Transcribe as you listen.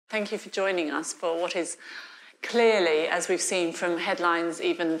Thank you for joining us for what is clearly, as we've seen from headlines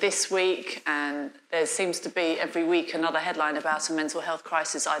even this week, and there seems to be every week another headline about a mental health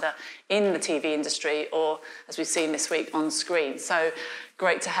crisis either in the TV industry or, as we've seen this week, on screen. So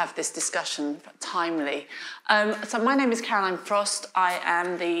great to have this discussion, timely. So my name is Caroline Frost. I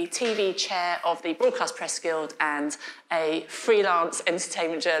am the TV chair of the Broadcast Press Guild and a freelance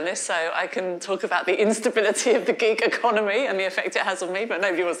entertainment journalist, so I can talk about the instability of the gig economy and the effect it has on me, but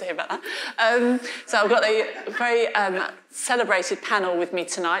nobody wants to hear about that. So I've got a very celebrated panel with me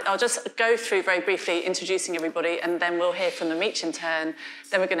tonight. I'll just go through very briefly introducing everybody, and then we'll hear from them each in turn.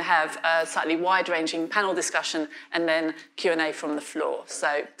 Then we're going to have a slightly wide-ranging panel discussion and then Q&A from the floor.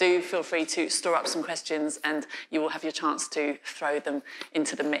 So do feel free to store up some questions and you will have your chance to throw them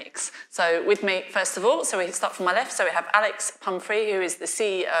into the mix. So with me, first of all, so we start from my left. So we have Alex Pumfrey, who is the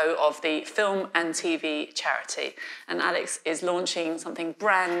CEO of the Film and TV charity. And Alex is launching something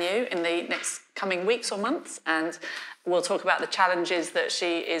brand new in the next coming weeks or months, and we'll talk about the challenges that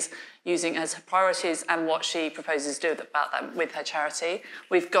she is using as her priorities and what she proposes to do about that with her charity.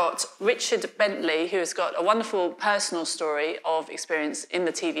 We've got Richard Bentley, who has got a wonderful personal story of experience in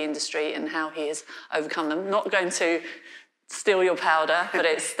the TV industry and how he has overcome them. Not going to steal your powder, but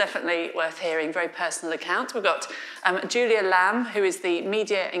it's definitely worth hearing, very personal account. We've got Julia Lamb, who is the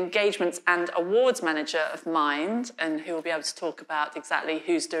Media Engagements and Awards Manager of Mind, and who will be able to talk about exactly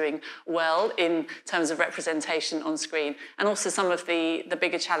who's doing well in terms of representation on screen, and also some of the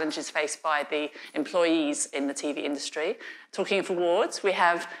bigger challenges faced by the employees in the TV industry. Talking of awards, we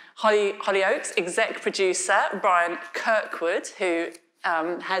have Hollyoaks exec producer Bryan Kirkwood, who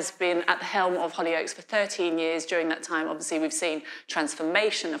has been at the helm of Hollyoaks for 13 years. During that time, obviously, we've seen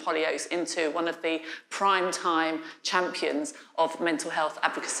transformation of Hollyoaks into one of the prime-time champions of mental health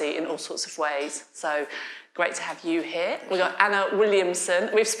advocacy in all sorts of ways. So great to have you here. We've got Anna Williamson.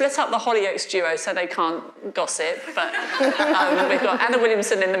 We've split up the Hollyoaks duo so they can't gossip, but we've got Anna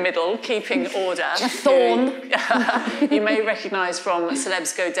Williamson in the middle, keeping order. A thorn. You may recognise from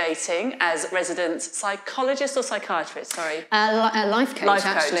Celebs Go Dating as resident psychologist or psychiatrist, sorry? A life coach,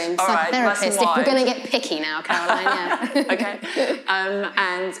 actually. All right, psychotherapist, nice and if we're wide. going to get picky now, Caroline, yeah. Okay.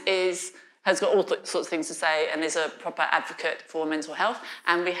 And has got all sorts of things to say and is a proper advocate for mental health.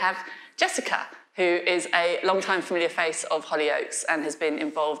 And we have Jessica, who is a long-time familiar face of Hollyoaks and has been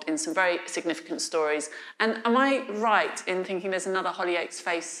involved in some very significant stories. And am I right in thinking there's another Hollyoaks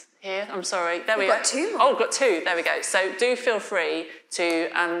face here? I'm sorry. There we go. We've got two. Oh, we've got two. There we go. So do feel free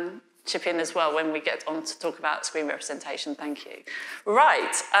to chip in as well when we get on to talk about screen representation. Thank you.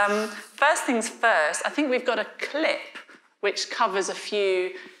 Right. First things first, I think we've got a clip which covers a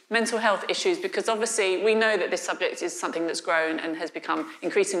few mental health issues, because obviously we know that this subject is something that's grown and has become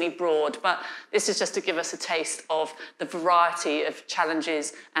increasingly broad, but this is just to give us a taste of the variety of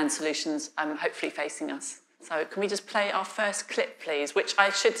challenges and solutions hopefully facing us. So can we just play our first clip, please, which I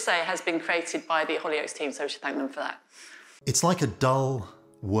should say has been created by the Hollyoaks team, so we should thank them for that. It's like a dull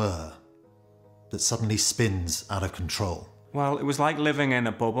whir that suddenly spins out of control. Well, it was like living in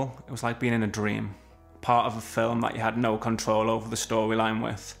a bubble. It was like being in a dream, part of a film that you had no control over the storyline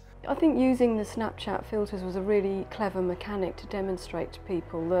with. I think using the Snapchat filters was a really clever mechanic to demonstrate to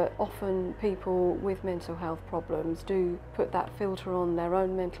people that often people with mental health problems do put that filter on their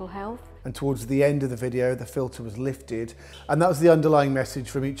own mental health. And towards the end of the video, the filter was lifted, and that was the underlying message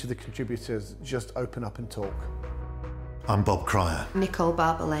from each of the contributors: just open up and talk. I'm Bob Cryer. Nicole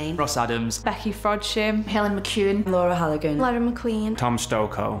Barbalane. Ross Adams. Becky Frodsham. Helen McEwen. Laura Halligan. Lara McQueen. Tom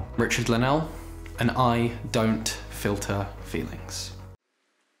Stokoe. Richard Linnell. And I don't filter feelings.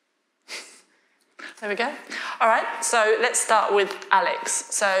 There we go. All right, so let's start with Alex.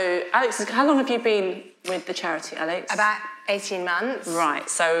 So, Alex, how long have you been with the charity, Alex? About 18 months. Right,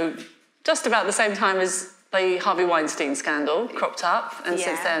 so just about the same time as the Harvey Weinstein scandal cropped up, and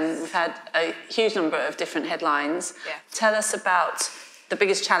since then we've had a huge number of different headlines. Yeah. Tell us about the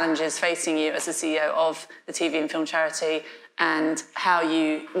biggest challenges facing you as the CEO of the TV and film charity, and how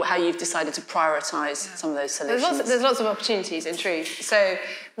you've decided to prioritise some of those solutions. There's lots of opportunities, in truth. So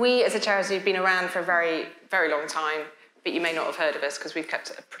we, as a charity, have been around for a very, very long time, but you may not have heard of us because we've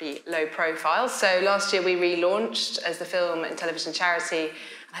kept a pretty low profile. So last year we relaunched as the film and television charity.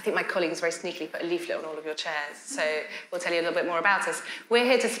 I think my colleagues very sneakily put a leaflet on all of your chairs, so we'll tell you a little bit more about us. We're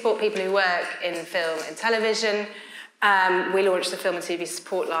here to support people who work in film and television. We launched the Film and TV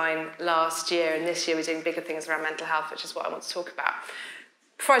support line last year, and this year we're doing bigger things around mental health, which is what I want to talk about.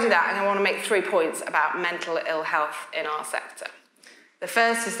 Before I do that, I want to make 3 points about mental ill health in our sector. The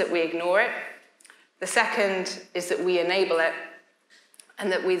first is that we ignore it. The second is that we enable it,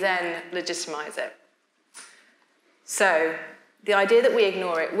 and that we then legitimise it. So The idea that we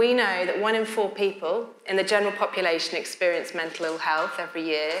ignore it. We know that 1 in 4 people in the general population experience mental ill health every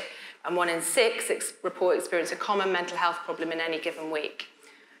year, and 1 in 6 report experience a common mental health problem in any given week.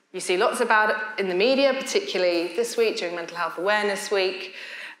 You see lots about it in the media, particularly this week during Mental Health Awareness Week.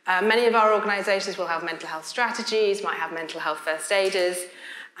 Many of our organisations will have mental health strategies, might have mental health first aiders,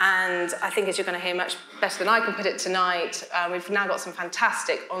 and I think, as you're going to hear much better than I can put it tonight, we've now got some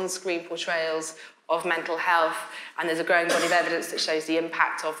fantastic on-screen portrayals of mental health, and there's a growing body of evidence that shows the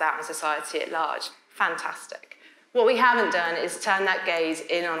impact of that on society at large. Fantastic. What we haven't done is turn that gaze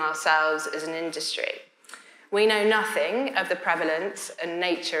in on ourselves as an industry. We know nothing of the prevalence and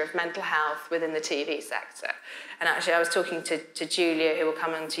nature of mental health within the TV sector. And actually, I was talking to Julia, who will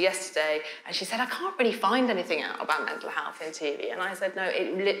come on to yesterday, and she said, I can't really find anything out about mental health in TV. And I said, no,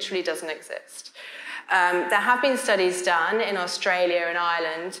 it literally doesn't exist. There have been studies done in Australia and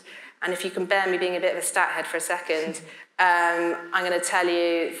Ireland, and if you can bear me being a bit of a stat head for a second, I'm going to tell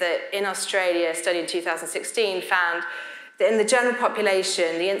you that in Australia, a study in 2016 found that in the general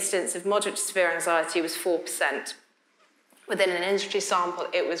population, the incidence of moderate to severe anxiety was 4%. Within an industry sample,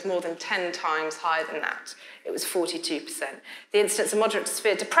 it was more than 10 times higher than that. It was 42%. The incidence of moderate to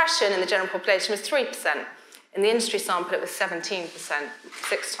severe depression in the general population was 3%. In the industry sample, it was 17%,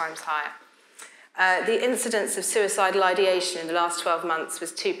 6 times higher. The incidence of suicidal ideation in the last 12 months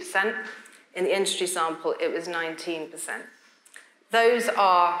was 2%. In the industry sample, it was 19%.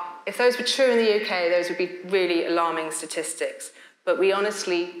 If those were true in the UK, those would be really alarming statistics. But we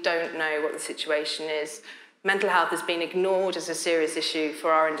honestly don't know what the situation is. Mental health has been ignored as a serious issue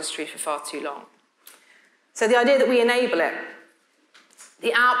for our industry for far too long. So the idea that we enable it,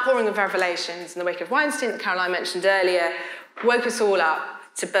 the outpouring of revelations in the wake of Weinstein that Caroline mentioned earlier, woke us all up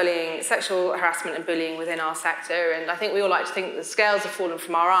to bullying, sexual harassment and bullying within our sector. And I think we all like to think that the scales have fallen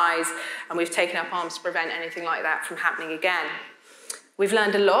from our eyes and we've taken up arms to prevent anything like that from happening again. We've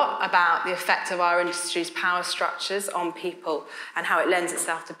learned a lot about the effect of our industry's power structures on people and how it lends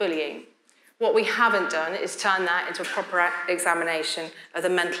itself to bullying. What we haven't done is turn that into a proper examination of the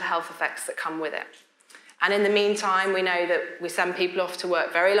mental health effects that come with it. And in the meantime, we know that we send people off to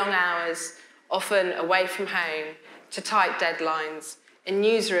work very long hours, often away from home, to tight deadlines, in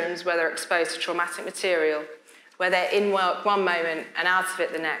newsrooms where they're exposed to traumatic material, where they're in work one moment and out of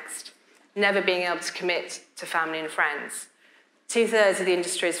it the next, never being able to commit to family and friends. 2/3 of the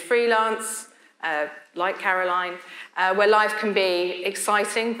industry is freelance, like Caroline, where life can be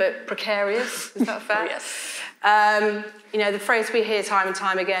exciting but precarious. Is that fair? Yes. You know, the phrase we hear time and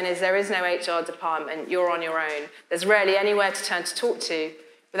time again is there is no HR department, you're on your own. There's rarely anywhere to turn to talk to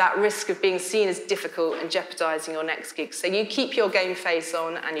without risk of being seen as difficult and jeopardising your next gig. So you keep your game face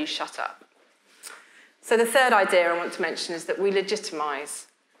on and you shut up. So the third idea I want to mention is that we legitimise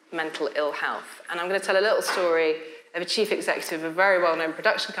mental ill health. And I'm going to tell a little story of a chief executive of a very well-known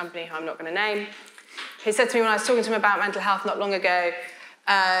production company, who I'm not going to name, who said to me when I was talking to him about mental health not long ago,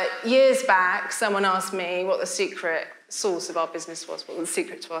 years back, someone asked me what the secret source of our business was, what the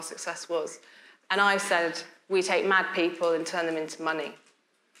secret to our success was. And I said, we take mad people and turn them into money.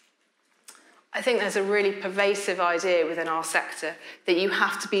 I think there's a really pervasive idea within our sector that you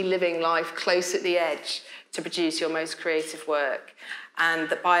have to be living life close at the edge to produce your most creative work. And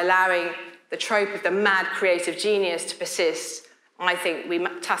that by allowing the trope of the mad creative genius to persist, I think we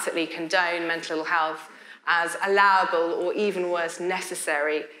tacitly condone mental ill health as allowable or even worse,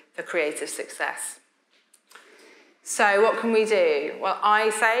 necessary for creative success. So what can we do? Well, I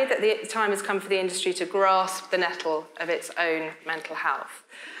say that the time has come for the industry to grasp the nettle of its own mental health.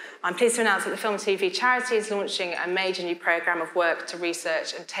 I'm pleased to announce that the Film and TV charity is launching a major new programme of work to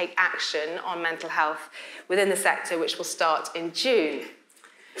research and take action on mental health within the sector, which will start in June.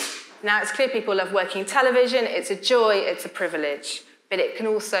 Now, it's clear people love working in television. It's a joy, it's a privilege, but it can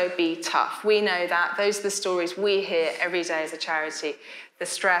also be tough. We know that. Those are the stories we hear every day as a charity. The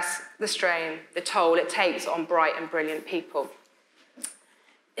stress, the strain, the toll it takes on bright and brilliant people.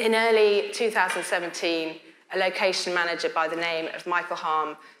 In early 2017, a location manager by the name of Michael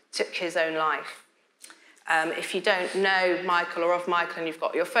Harm took his own life. If you don't know Michael or of Michael and you've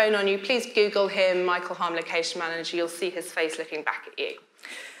got your phone on you, please Google him, Michael Harm, location manager. You'll see his face looking back at you.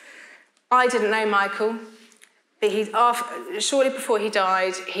 I didn't know Michael, but shortly before he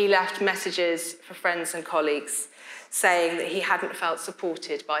died, he left messages for friends and colleagues saying that he hadn't felt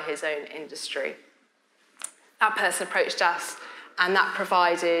supported by his own industry. That person approached us, and that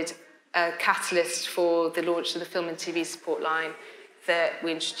provided a catalyst for the launch of the Film and TV support line that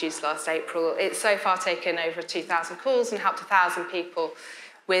we introduced last April. It's so far taken over 2,000 calls and helped 1,000 people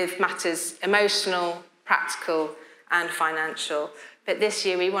with matters emotional, practical, and financial. But this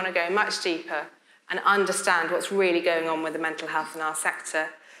year we want to go much deeper and understand what's really going on with the mental health in our sector.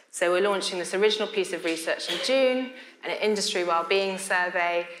 So we're launching this original piece of research in June, an industry wellbeing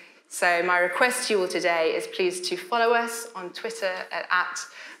survey. So my request to you all today is please to follow us on Twitter at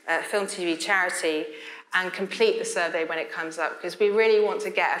Film TV Charity and complete the survey when it comes up, because we really want to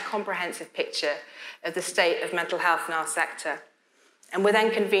get a comprehensive picture of the state of mental health in our sector. And we're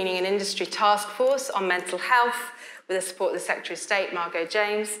then convening an industry task force on mental health with the support of the Secretary of State, Margot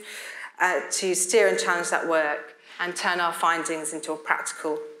James, to steer and challenge that work and turn our findings into a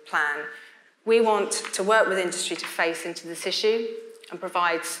practical plan. We want to work with industry to face into this issue and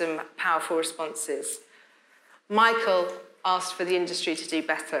provide some powerful responses. Michael asked for the industry to do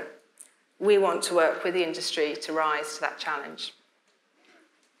better. We want to work with the industry to rise to that challenge.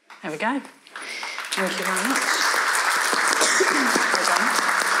 There we go. Thank you very much. Well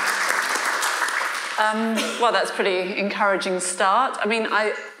done. Well, that's a pretty encouraging start. I mean,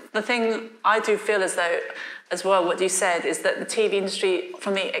 the thing I do feel as though, as well, what you said is that the TV industry,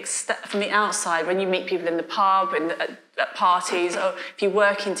 from the outside, when you meet people in the pub, at parties, or if you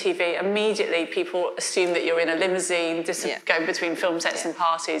work in TV, immediately people assume that you're in a limousine, going between film sets and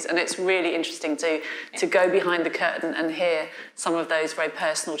parties, and it's really interesting to go behind the curtain and hear some of those very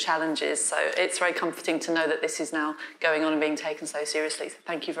personal challenges. So it's very comforting to know that this is now going on and being taken so seriously. So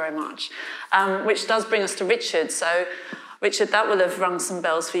thank you very much. Which does bring us to Richard. So, Richard, that will have rung some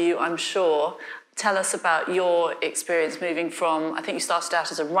bells for you, I'm sure. Tell us about your experience moving from, I think you started out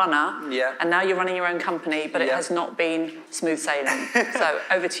as a runner, and now you're running your own company, but it has not been smooth sailing. So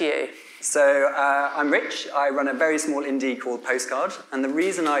over to you. So I'm Rich. I run a very small indie called Postcard, and the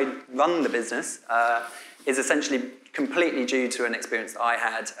reason I run the business is essentially completely due to an experience that I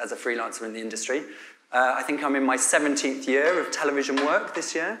had as a freelancer in the industry. I think I'm in my 17th year of television work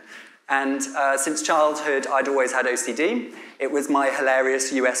this year. And since childhood, I'd always had OCD. It was my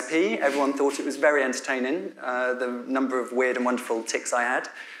hilarious USP. Everyone thought it was very entertaining, the number of weird and wonderful tics I had.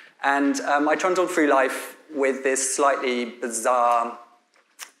 And I trundled through life with this slightly bizarre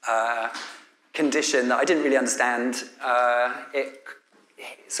condition that I didn't really understand. It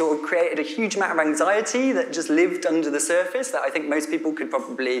sort of created a huge amount of anxiety that just lived under the surface that I think most people could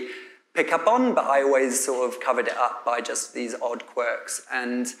probably pick up on, but I always sort of covered it up by just these odd quirks.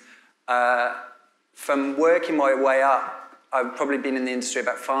 And from working my way up, I've probably been in the industry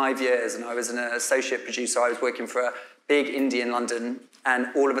about 5 years, and I was an associate producer. I was working for a big indie in London, and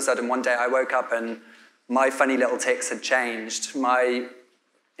all of a sudden one day I woke up and my funny little tics had changed. My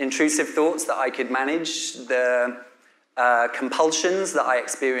intrusive thoughts that I could manage, the compulsions that I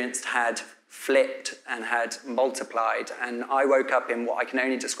experienced had flipped and had multiplied, and I woke up in what I can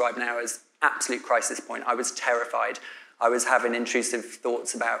only describe now as absolute crisis point. I was terrified. I was having intrusive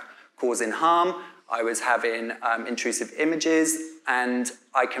thoughts about causing harm. I was having intrusive images, and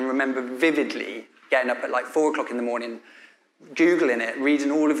I can remember vividly getting up at like 4 o'clock in the morning, Googling it, reading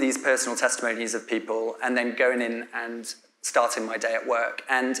all of these personal testimonies of people, and then going in and starting my day at work.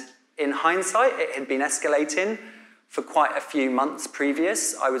 And in hindsight, it had been escalating for quite a few months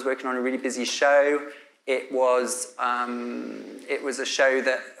previous. I was working on a really busy show. It was a show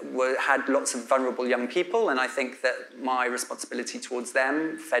that had lots of vulnerable young people, and I think that my responsibility towards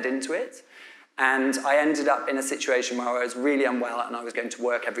them fed into it. And I ended up in a situation where I was really unwell and I was going to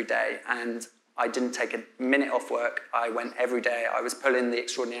work every day, and I didn't take a minute off work. I went every day. I was pulling the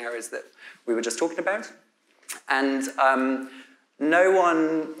extraordinary hours that we were just talking about. And no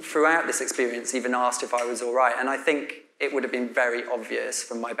one throughout this experience even asked if I was all right, and I think it would have been very obvious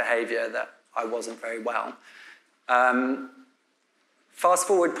from my behaviour that I wasn't very well. Fast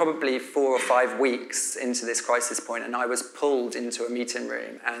forward probably 4 or 5 weeks into this crisis point, and I was pulled into a meeting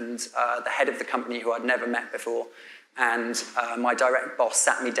room, and the head of the company, who I'd never met before, and my direct boss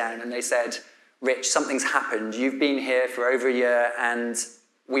sat me down and they said, "Rich, something's happened. You've been here for over a year and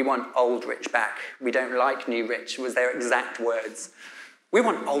we want old Rich back. We don't like new Rich," was their exact words. "We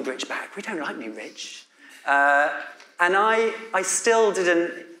want old Rich back. We don't like new Rich." And I still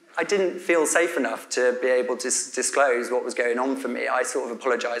didn't feel safe enough to be able to disclose what was going on for me. I sort of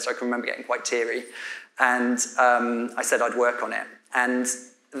apologised. I can remember getting quite teary. And I said I'd work on it. And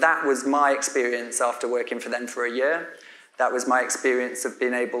that was my experience after working for them for a year. That was my experience of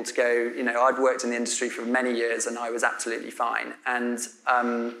being able to go, you know, I'd worked in the industry for many years and I was absolutely fine. And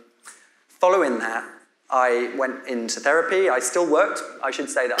following that, I went into therapy. I still worked. I should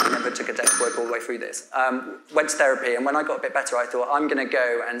say that I never took a day off work all the way through this. Went to therapy, and when I got a bit better, I thought, I'm going to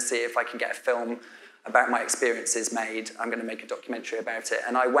go and see if I can get a film about my experiences made. I'm going to make a documentary about it.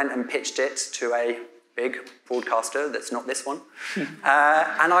 And I went and pitched it to a big broadcaster that's not this one.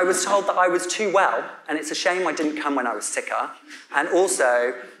 And I was told that I was too well, and it's a shame I didn't come when I was sicker. And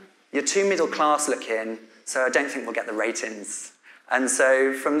also, you're too middle class looking, so I don't think we'll get the ratings. And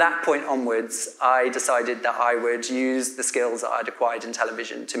so from that point onwards, I decided that I would use the skills that I'd acquired in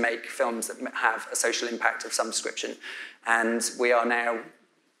television to make films that have a social impact of some description. And we are now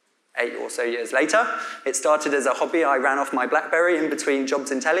 8 or so years later. It started as a hobby. I ran off my BlackBerry in between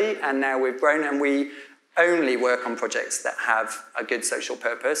jobs in telly, and now we've grown, and we only work on projects that have a good social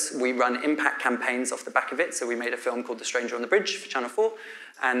purpose. We run impact campaigns off the back of it. So we made a film called The Stranger on the Bridge for Channel 4,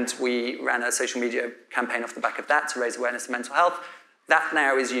 and we ran a social media campaign off the back of that to raise awareness of mental health. That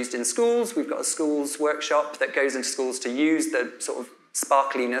now is used in schools. We've got a schools workshop that goes into schools to use the sort of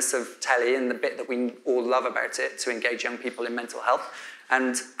sparkliness of telly and the bit that we all love about it to engage young people in mental health.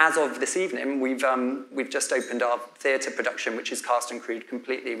 And as of this evening, we've just opened our theatre production, which is cast and crewed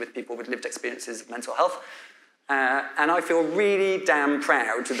completely with people with lived experiences of mental health. And I feel really damn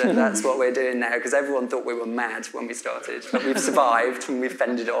proud that that's what we're doing now, because everyone thought we were mad when we started, but we've survived and we've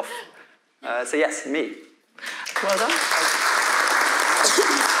fended off. So yes, me. Well done.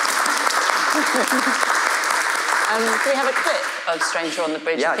 Do we have a clip of Stranger on the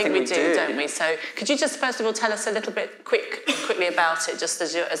Bridge? Yeah, I think we do, don't we? So could you just first of all tell us a little bit quickly about it, just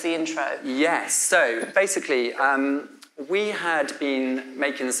as the intro? Yes, so basically we had been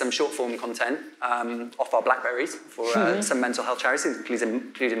making some short form content off our Blackberries for some mental health charities,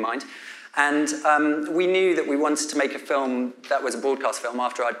 including Mind. And we knew that we wanted to make a film that was a broadcast film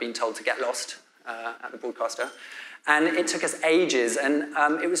after I'd been told to get lost at the broadcaster. And it took us ages, and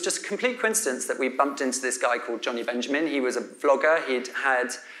it was just a complete coincidence that we bumped into this guy called Johnny Benjamin. He was a vlogger. He'd had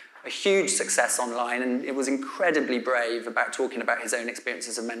a huge success online, and it was incredibly brave about talking about his own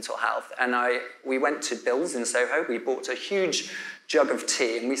experiences of mental health. And we went to Bill's in Soho. We bought a huge jug of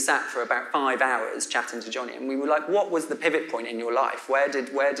tea, and we sat for about 5 hours chatting to Johnny. And we were like, what was the pivot point in your life? Where did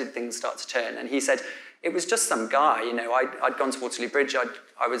things start to turn? And he said, it was just some guy. You know, I'd gone to Waterloo Bridge.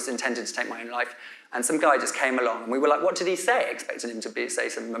 I was intended to take my own life. And some guy just came along, and we were like, what did he say? Expecting him to say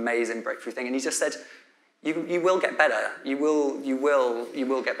some amazing breakthrough thing. And he just said, you will get better. You will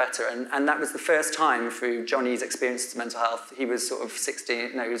get better. And that was the first time through Johnny's experiences of mental health. He was sort of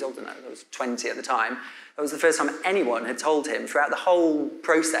 16, no, he was older than that. He was 20 at the time. That was the first time anyone had told him throughout the whole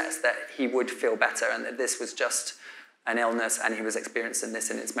process that he would feel better and that this was just an illness and he was experiencing this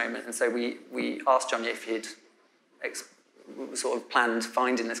in its moment. And so we asked Johnny if he'd sort of planned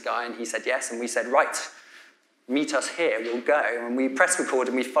finding this guy, and he said yes, and we said, right, meet us here, we'll go. And we pressed record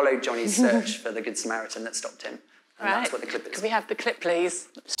and we followed Johnny's search for the Good Samaritan that stopped him. And that's what the clip is. Could we have the clip, please?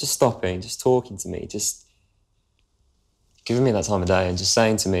 Just stopping, just talking to me, just giving me that time of day and just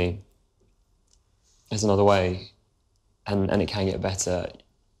saying to me, there's another way and it can get better.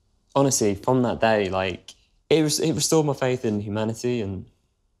 Honestly, from that day, like, it restored my faith in humanity, and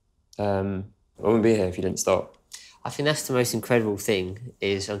I wouldn't be here if you didn't stop. I think that's the most incredible thing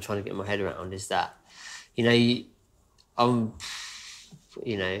is I'm trying to get my head around is that, you know,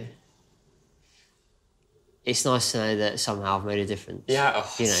 it's nice to know that somehow I've made a difference. Yeah.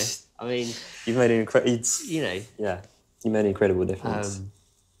 You know, I mean... You've made an incredible... You know... Yeah, you made an incredible difference.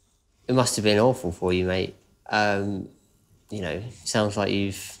 It must have been awful for you, mate. You know, sounds like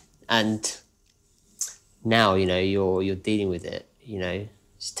you've... And now, you know, you're dealing with it, you know,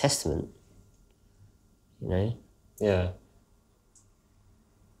 it's a testament, you know? Yeah.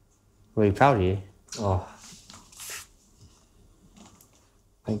 Really proud of you. Oh.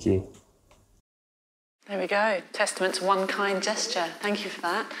 Thank you. There we go. Testament to one kind gesture. Thank you for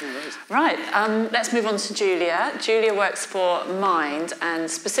that. Right, let's move on to Julia. Julia works for Mind, and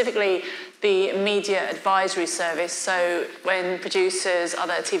specifically the media advisory service. So when producers,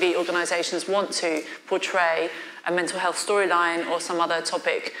 other TV organisations want to portray a mental health storyline or some other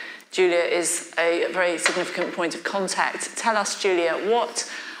topic, Julia is a very significant point of contact. Tell us, Julia, what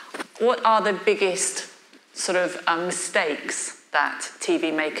are the biggest sort of mistakes that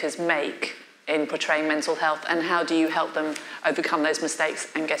TV makers make in portraying mental health, and how do you help them overcome those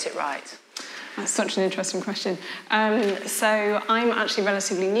mistakes and get it right? That's such an interesting question. So I'm actually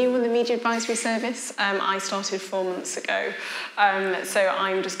relatively new in the media advisory service. I started 4 months ago. So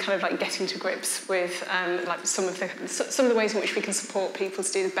I'm just kind of like getting to grips with like some of the ways in which we can support people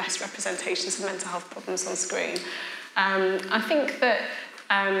to do the best representations of mental health problems on screen. I think that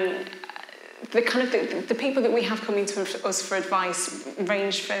the kind of the people that we have coming to us for advice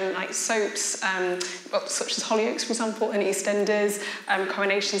range from like soaps, such as Hollyoaks, for example, and EastEnders,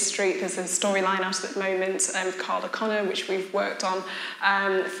 Coronation Street. There's a storyline out at the moment, Carl O'Connor, which we've worked on.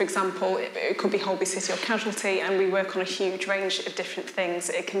 For example, it could be Holby City or Casualty, and we work on a huge range of different things.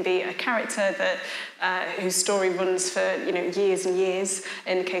 It can be a character that whose story runs for years and years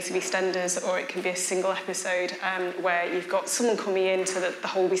in the case of EastEnders, or it can be a single episode where you've got someone coming into the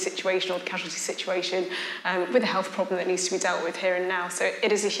Holby situation or the Casualty situation with a health problem that needs to be dealt with here and now. So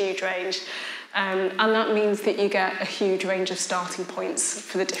it is a huge range. And that means that you get a huge range of starting points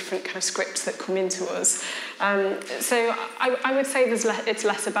for the different kind of scripts that come into us. So I would say it's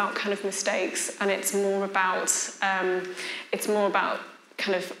less about kind of mistakes, and it's more about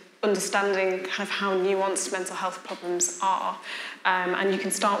kind of understanding kind of how nuanced mental health problems are. And you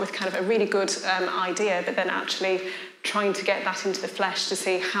can start with kind of a really good idea, but then actually trying to get that into the flesh to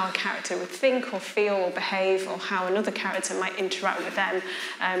see how a character would think or feel or behave, or how another character might interact with them.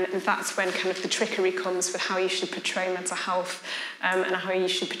 And that's when kind of the trickery comes with how you should portray mental health, and how you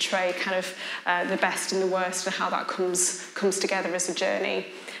should portray kind of the best and the worst, and how that comes together as a journey.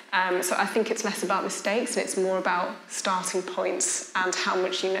 So I think it's less about mistakes, and it's more about starting points and how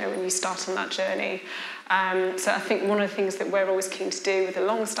much you know when you start on that journey. So I think one of the things that we're always keen to do with a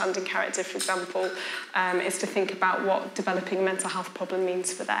long-standing character, for example, is to think about what developing a mental health problem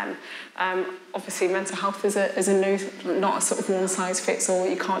means for them. Obviously, mental health is not a sort of one-size-fits-all.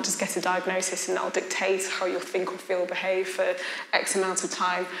 You can't just get a diagnosis and that'll dictate how you'll think or feel or behave for X amount of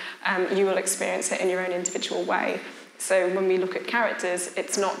time. You will experience it in your own individual way. So when we look at characters,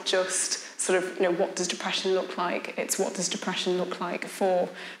 it's not just sort of, what does depression look like? It's what does depression look like for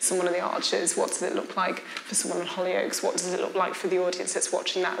someone in the Archers? What does it look like for someone in Hollyoaks? What does it look like for the audience that's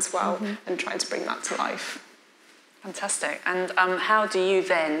watching that as well, and trying to bring that to life? Fantastic. And how do you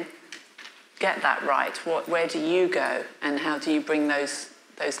then get that right? Where do you go, and how do you bring those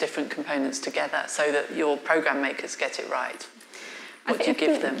different components together so that your programme makers get it right? What do you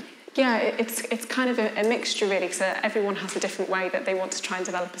give them? Yeah, it's kind of a mixture really, because everyone has a different way that they want to try and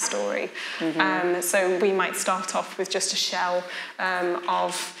develop a story. So we might start off with just a shell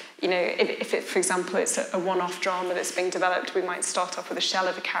of, if it, for example, it's a one-off drama that's being developed, we might start off with a shell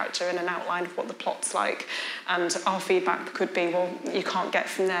of a character and an outline of what the plot's like. And our feedback could be, well, you can't get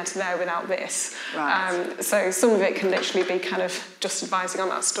from there to there without this. Right. So some of it can literally be kind of just advising on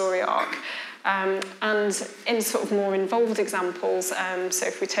that story arc. And in sort of more involved examples, so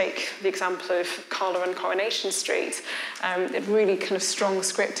if we take the example of Carla and Coronation Street, a really kind of strong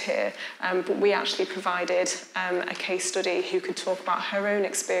script here, but we actually provided a case study who could talk about her own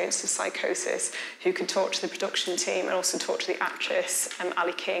experience of psychosis, who could talk to the production team and also talk to the actress,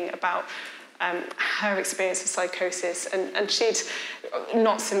 Ali King, about her experience of psychosis, and she'd,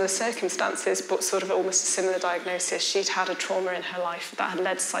 not similar circumstances, but sort of almost a similar diagnosis. She'd had a trauma in her life that had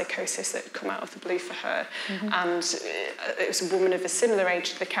led to psychosis that had come out of the blue for her. And it was a woman of a similar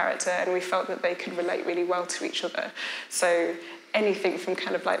age to the character, and we felt that they could relate really well to each other. So anything from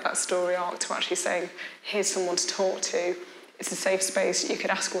kind of like that story arc to actually saying, here's someone to talk to, it's a safe space, you could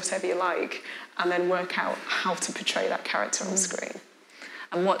ask whatever you like, and then work out how to portray that character on screen.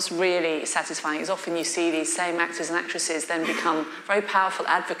 And what's really satisfying is often you see these same actors and actresses then become very powerful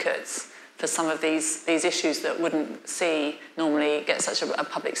advocates for some of these issues that wouldn't see normally get such a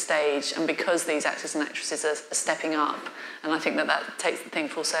public stage, and because these actors and actresses are stepping up, and I think that takes the thing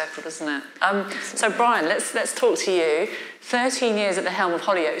full circle, doesn't it? So Bryan, let's talk to you. 13 years at the helm of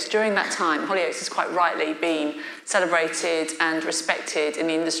Hollyoaks. During that time, Hollyoaks has quite rightly been celebrated and respected in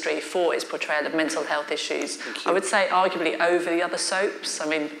the industry for its portrayal of mental health issues. I would say arguably over the other soaps. I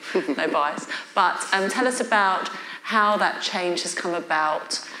mean, no bias. But tell us about how that change has come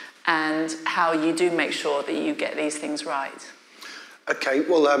about and how you do make sure that you get these things right. Okay,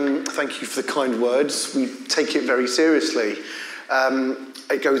 well, thank you for the kind words. We take it very seriously.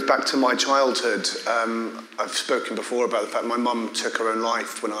 It goes back to my childhood. I've spoken before about the fact my mum took her own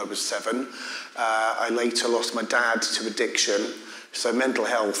life when I was 7. I later lost my dad to addiction. So mental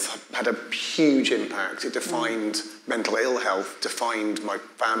health had a huge impact. It defined mental ill health, defined my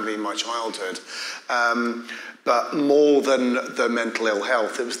family and my childhood. But more than the mental ill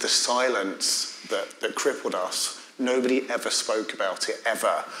health, it was the silence that crippled us. Nobody ever spoke about it,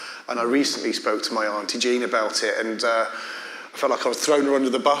 ever. And I recently spoke to my Auntie Jean about it, and I felt like I was throwing her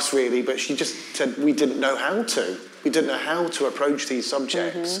under the bus, really, but she just said we didn't know how to. We didn't know how to approach these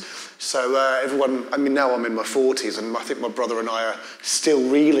subjects. So everyone, I mean, now I'm in my 40s, and I think my brother and I are still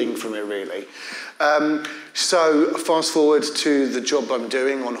reeling from it, really. So fast forward to the job I'm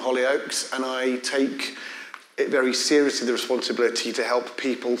doing on Hollyoaks, and I take it very seriously the responsibility to help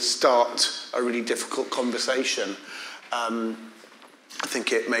people start a really difficult conversation. I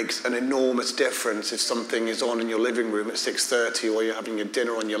think it makes an enormous difference if something is on in your living room at 6:30 or you're having your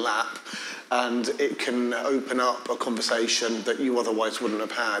dinner on your lap, and it can open up a conversation that you otherwise wouldn't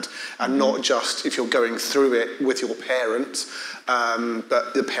have had. And not just if you're going through it with your parent,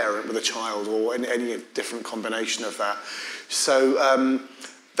 but the parent with a child or any different combination of that. So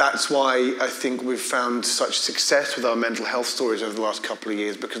that's why I think we've found such success with our mental health stories over the last couple of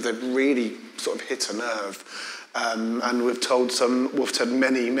years, because they've really sort of hit a nerve. And we've told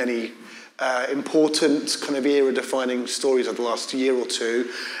many important kind of era-defining stories of the last year or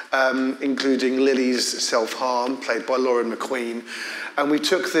two, including Lily's self-harm, played by Lauren McQueen. And we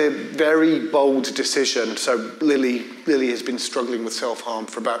took the very bold decision. So Lily has been struggling with self-harm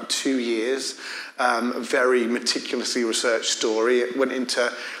for about 2 years. A very meticulously researched story. It went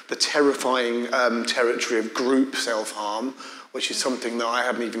into the terrifying territory of group self-harm, which is something that I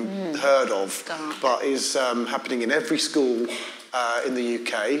hadn't even heard of, but is happening in every school in the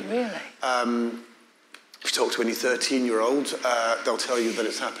UK. Really? If you talk to any 13-year-old, they'll tell you that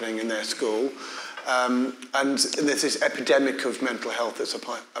it's happening in their school. And there's this epidemic of mental health that's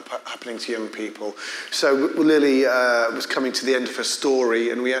happening to young people. So Lily was coming to the end of her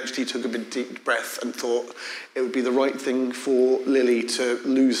story, and we actually took a big deep breath and thought it would be the right thing for Lily to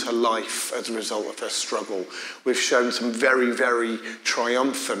lose her life as a result of her struggle. We've shown some very, very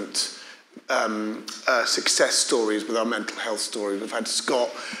triumphant success stories with our mental health stories. We've had Scott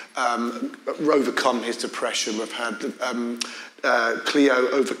overcome his depression. We've had Cleo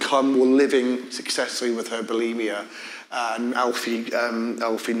overcome or living successfully with her bulimia, and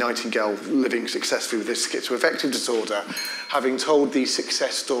Alfie Nightingale living successfully with his schizoaffective disorder. Having told these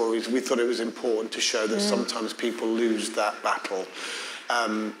success stories, we thought it was important to show that sometimes people lose that battle.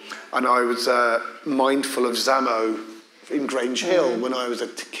 And I was mindful of Zamo in Grange Hill when I was a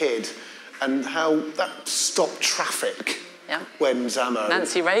kid, and how that stopped traffic when Zamo...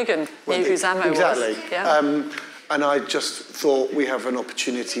 Nancy Reagan knew who Zamo was. Exactly. Yeah. And I just thought we have an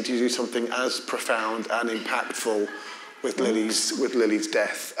opportunity to do something as profound and impactful with Lily's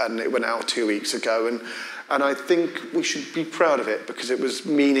death. And it went out 2 weeks ago. And I think we should be proud of it, because it was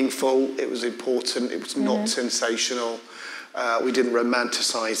meaningful, it was important, it was not sensational. We didn't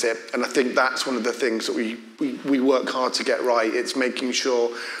romanticise it. And I think that's one of the things that we work hard to get right. It's making sure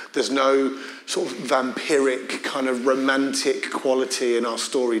there's no sort of vampiric kind of romantic quality in our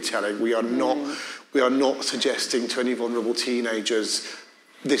storytelling. We are not suggesting to any vulnerable teenagers,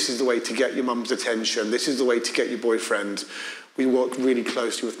 this is the way to get your mum's attention, this is the way to get your boyfriend. We work really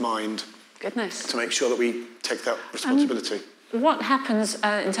closely with Mind to make sure that we take that responsibility. What happens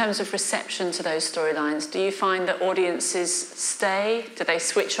in terms of reception to those storylines? Do you find that audiences stay? Do they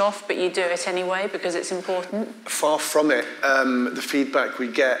switch off, but you do it anyway because it's important? Far from it. The feedback we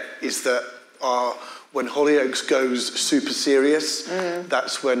get is that when Hollyoaks goes super serious,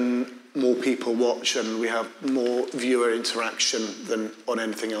 that's when more people watch and we have more viewer interaction than on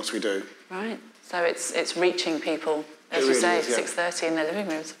anything else we do. Right. So it's reaching people, as you say, 6:30 in their living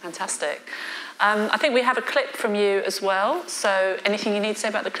rooms. Fantastic. I think we have a clip from you as well. So anything you need to say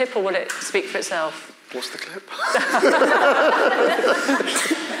about the clip, or will it speak for itself? What's the clip?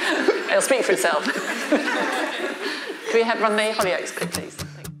 It'll speak for itself. Can we run the Hollyoaks clip, please?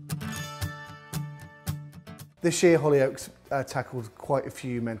 This year, Hollyoaks tackled quite a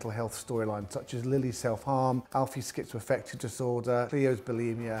few mental health storylines, such as Lily's self-harm, Alfie's schizoaffective disorder, Cleo's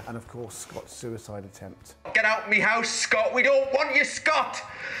bulimia, and of course, Scott's suicide attempt. Get out me house, Scott. We don't want you, Scott.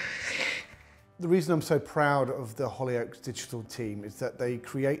 The reason I'm so proud of the Hollyoaks digital team is that they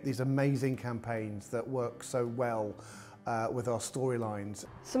create these amazing campaigns that work so well with our storylines.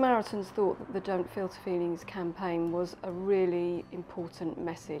 Samaritans thought that the Don't Filter Feelings campaign was a really important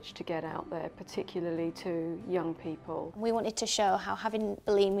message to get out there, particularly to young people. We wanted to show how having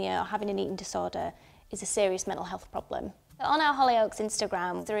bulimia or having an eating disorder is a serious mental health problem. On our Hollyoaks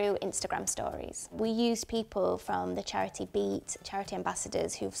Instagram, through Instagram stories, we used people from the charity Beat, charity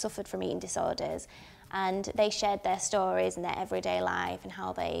ambassadors who've suffered from eating disorders, and they shared their stories and their everyday life and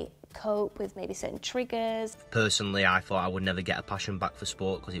how they cope with maybe certain triggers. Personally, I thought I would never get a passion back for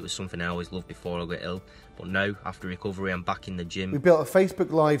sport because it was something I always loved before I got ill. But now, after recovery, I'm back in the gym. We built a Facebook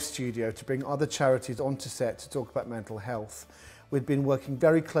Live studio to bring other charities onto set to talk about mental health. We'd been working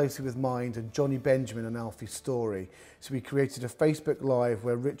very closely with Mind and Johnny Benjamin and Alfie's story, so we created a Facebook Live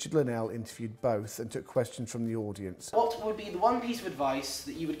where Richard Linnell interviewed both and took questions from the audience. What would be the one piece of advice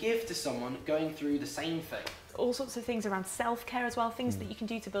that you would give to someone going through the same thing? All sorts of things around self-care as well, things that you can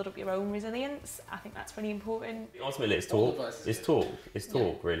do to build up your own resilience. I think that's really important. Ultimately, it's talk. It's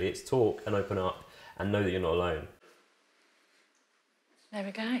talk, really. It's talk and open up. and know that you're not alone. There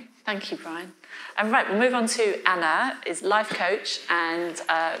we go. Thank you, Bryan. And right, we'll move on to Anna, is life coach and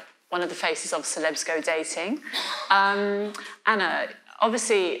one of the faces of Celebs Go Dating. Anna,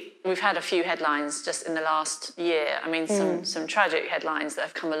 obviously, we've had a few headlines just in the last year. I mean, some tragic headlines that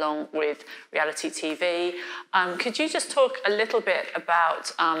have come along with reality TV. Could you just talk a little bit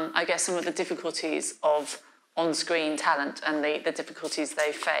about, I guess, some of the difficulties of on-screen talent and the difficulties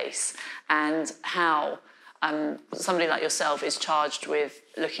they face, and how somebody like yourself is charged with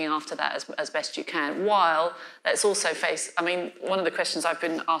looking after that as best you can, while let's also face, I mean, one of the questions I've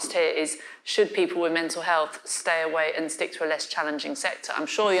been asked here is, should people with mental health stay away and stick to a less challenging sector? I'm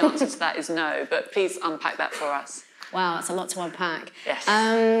sure the answer to that is no, but please unpack that for us. Wow, that's a lot to unpack. Yes.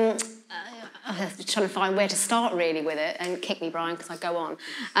 I'm trying to find where to start really with it, and kick me, Bryan, because I go on.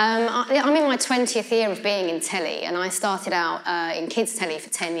 I'm in my 20th year of being in telly, and I started out in kids telly for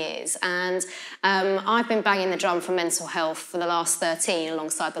 10 years, and I've been banging the drum for mental health for the last 13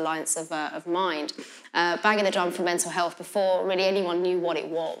 alongside the Alliance of Mind. Banging the drum for mental health before really anyone knew what it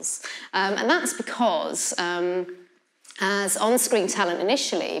was. And that's because as on-screen talent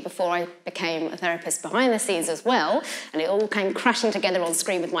initially, before I became a therapist behind the scenes as well, and it all came crashing together on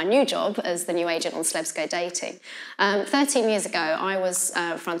screen with my new job as the new agent on Celebs Go Dating. 13 years ago, I was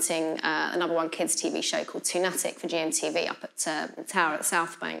fronting the #1 kids TV show called Toonatic for GMTV up at the Tower at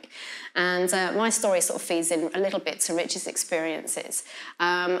South Bank. And my story sort of feeds in a little bit to Rich's experiences.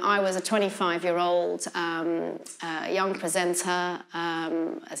 I was a 25-year-old young presenter,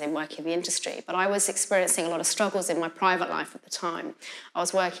 as in working in the industry, but I was experiencing a lot of struggles in my private life at the time. I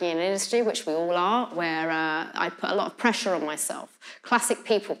was working in an industry, which we all are, where I put a lot of pressure on myself. Classic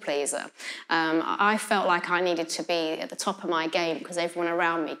people pleaser. I felt like I needed to be at the top of my game because everyone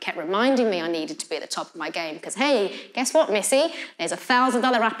around me kept reminding me I needed to be at the top of my game because, hey, guess what, Missy? There's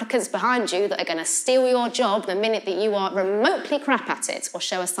 $1,000 applicants behind you that are going to steal your job the minute that you are remotely crap at it or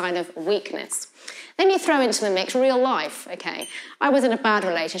show a sign of weakness. Then you throw into the mix real life, okay? I was in a bad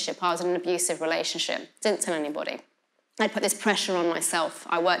relationship. I was in an abusive relationship. Didn't tell anybody. I put this pressure on myself.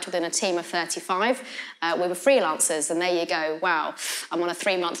 I worked within a team of 35. We were freelancers, and there you go. Wow, I'm on a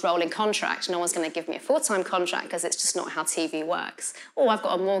 3-month rolling contract. No one's going to give me a full-time contract because it's just not how TV works. Oh, I've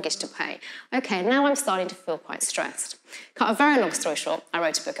got a mortgage to pay. Okay, now I'm starting to feel quite stressed. Cut a very long story short, I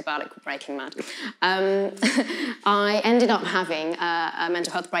wrote a book about it called Breaking Mad. I ended up having a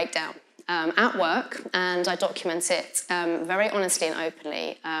mental health breakdown at work, and I document it very honestly and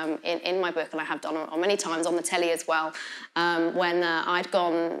openly in my book, and I have done on many times on the telly as well, when I'd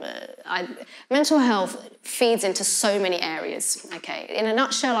gone... mental health feeds into so many areas, okay? In a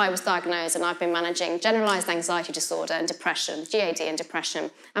nutshell, I was diagnosed, and I've been managing generalised anxiety disorder and depression, GAD and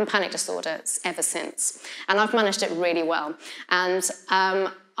depression, and panic disorder ever since. And I've managed it really well. And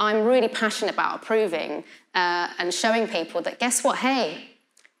I'm really passionate about proving and showing people that, guess what, hey,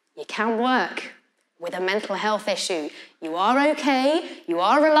 you can work with a mental health issue. You are okay, you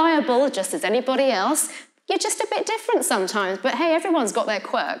are reliable just as anybody else. You're just a bit different sometimes, but hey, everyone's got their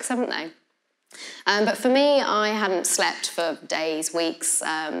quirks, haven't they? But for me, I hadn't slept for days, weeks.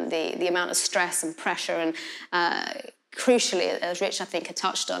 The amount of stress and pressure and crucially, as Rich, I think, had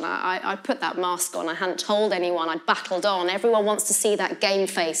touched on, I put that mask on. I hadn't told anyone. I'd battled on. Everyone wants to see that game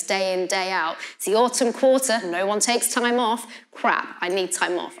face day in, day out. It's the autumn quarter. No one takes time off. Crap, I need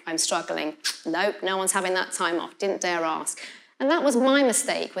time off. I'm struggling. Nope, no one's having that time off. Didn't dare ask. And that was my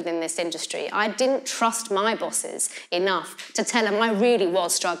mistake within this industry. I didn't trust my bosses enough to tell them I really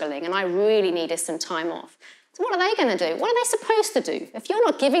was struggling and I really needed some time off. So what are they going to do? What are they supposed to do? If you're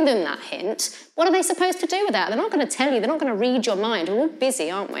not giving them that hint, what are they supposed to do with that? They're not going to tell you. They're not going to read your mind. We're all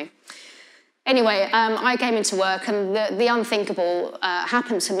busy, aren't we? Anyway, I came into work and the unthinkable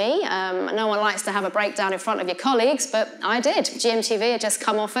happened to me. No one likes to have a breakdown in front of your colleagues, but I did. GMTV had just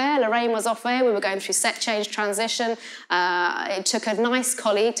come off air. Lorraine was off air. We were going through set change transition. It took a nice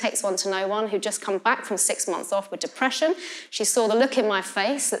colleague, takes one to know one, who'd just come back from 6 months off with depression. She saw the look in my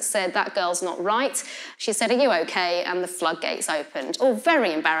face that said, that girl's not right. She said, are you okay? And the floodgates opened. All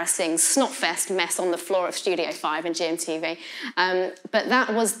very embarrassing, snotfest mess on the floor of Studio 5 in GMTV. But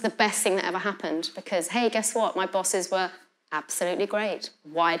that was the best thing that ever happened because, hey, guess what? My bosses were absolutely great.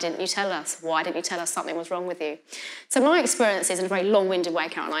 Why didn't you tell us? Why didn't you tell us something was wrong with you? So my experience is in a very long-winded way,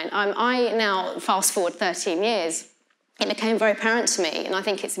 Caroline. I now, fast forward 13 years, it became very apparent to me, and I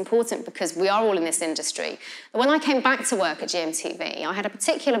think it's important because we are all in this industry. But when I came back to work at GMTV, I had a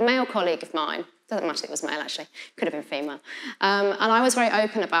particular male colleague of mine, Doesn't matter, it was male actually, could have been female. And I was very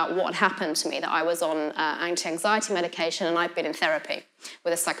open about what had happened to me, that I was on anti-anxiety medication and I'd been in therapy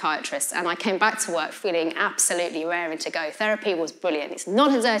with a psychiatrist. And I came back to work feeling absolutely raring to go. Therapy was brilliant. It's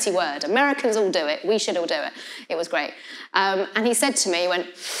not a dirty word. Americans all do it. We should all do it. It was great. And he said to me, he went,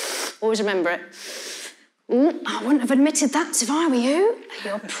 always remember it, I wouldn't have admitted that if I were you.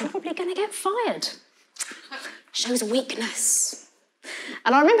 You're probably going to get fired. Shows weakness.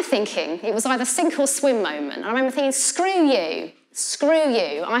 And I remember thinking, it was either sink or swim moment. I remember thinking, screw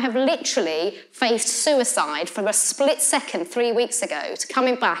you. I have literally faced suicide for a split second 3 weeks ago to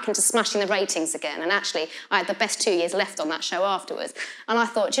coming back and to smashing the ratings again. And actually, I had the best 2 years left on that show afterwards. And I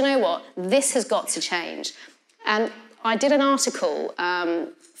thought, do you know what? This has got to change. And I did an article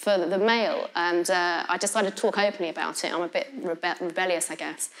for the Mail, and I decided to talk openly about it. I'm a bit rebellious, I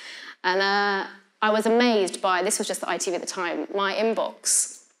guess. And I was amazed by, this was just the ITV at the time, my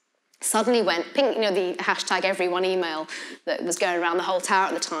inbox suddenly went pink, you know, the hashtag everyone email that was going around the whole tower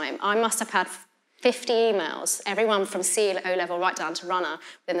at the time. I must have had 50 emails, everyone from C-O level right down to runner,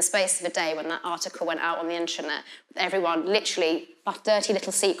 within the space of a day when that article went out on the internet. Everyone, literally, a dirty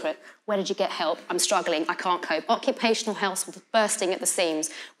little secret. Where did you get help? I'm struggling, I can't cope. Occupational health was bursting at the seams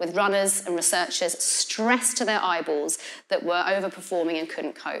with runners and researchers stressed to their eyeballs that were overperforming and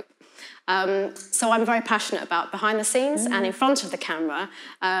couldn't cope. So I'm very passionate about behind the scenes and in front of the camera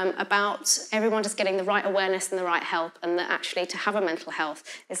about everyone just getting the right awareness and the right help, and that actually to have a mental health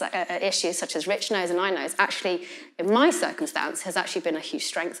is like an issue such as Rich knows and I know is actually, in my circumstance, has actually been a huge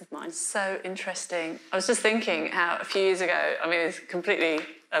strength of mine. So interesting. I was just thinking how a few years ago, I mean, it's completely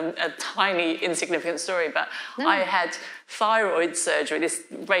a tiny, insignificant story, but I had thyroid surgery, this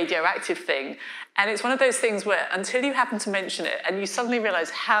radioactive thing, and it's one of those things where until you happen to mention it and you suddenly realise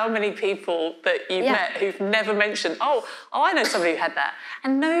how many people that you've met who've never mentioned, oh, I know somebody who had that,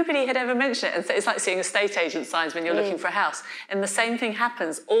 and nobody had ever mentioned it. And so it's like seeing estate agent signs when you're looking for a house, and the same thing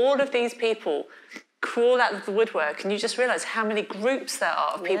happens. All of these people crawl out of the woodwork, and you just realise how many groups there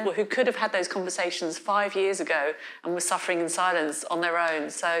are of people who could have had those conversations 5 years ago and were suffering in silence on their own.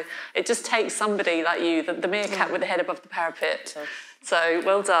 So it just takes somebody like you, the meerkat with the head above the parapet. So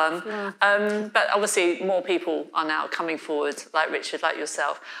well done. But obviously more people are now coming forward, like Richard, like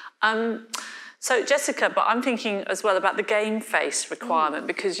yourself. So Jessica, but I'm thinking as well about the game face requirement,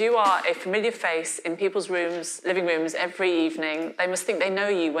 because you are a familiar face in people's rooms, living rooms every evening. They must think they know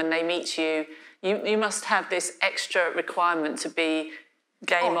you when they meet you. You must have this extra requirement to be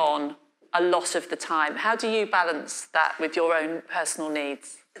game on a lot of the time. How do you balance that with your own personal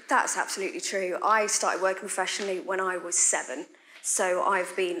needs? That's absolutely true. I started working professionally when I was 7. So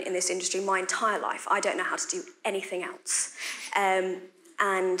I've been in this industry my entire life. I don't know how to do anything else. And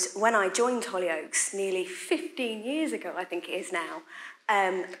when I joined Hollyoaks nearly 15 years ago, I think it is now,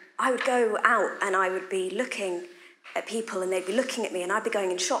 I would go out and I would be looking at people and they'd be looking at me, and I'd be going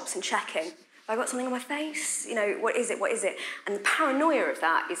in shops and checking. Have I got something on my face? You know, what is it? What is it? And the paranoia of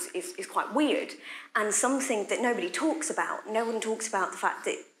that is quite weird, and something that nobody talks about. No one talks about the fact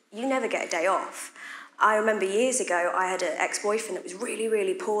that you never get a day off. I remember years ago, I had an ex-boyfriend that was really,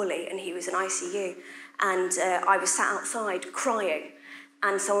 really poorly, and he was in ICU, and I was sat outside crying,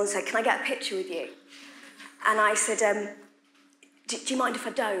 and someone said, "Can I get a picture with you?" And I said, do you mind if I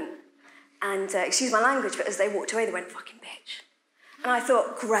don't? And excuse my language, but as they walked away, they went, "Fucking bitch." And I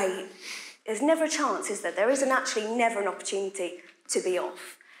thought, great. There's never a chance, is there? There is actually never an opportunity to be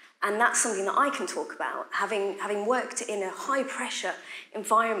off. And that's something that I can talk about, having worked in a high-pressure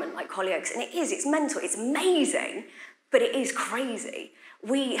environment like Hollyoaks. And it's mental, it's amazing, but it is crazy.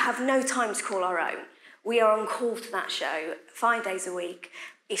 We have no time to call our own. We are on call to that show 5 days a week.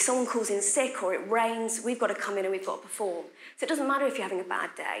 If someone calls in sick or it rains, we've got to come in and we've got to perform. So it doesn't matter if you're having a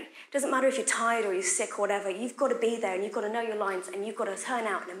bad day. It doesn't matter if you're tired or you're sick or whatever. You've got to be there and you've got to know your lines and you've got to turn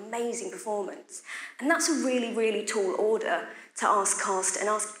out an amazing performance. And that's a really, really tall order to ask cast and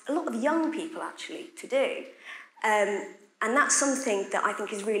ask a lot of young people actually to do. And that's something that I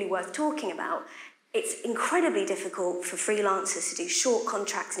think is really worth talking about. It's incredibly difficult for freelancers to do short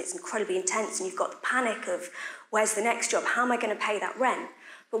contracts, and it's incredibly intense, and you've got the panic of where's the next job? How am I going to pay that rent?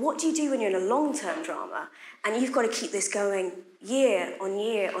 But what do you do when you're in a long-term drama and you've got to keep this going year on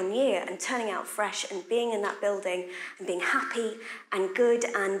year on year and turning out fresh and being in that building and being happy and good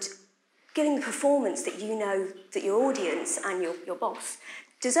and giving the performance that you know that your audience and your boss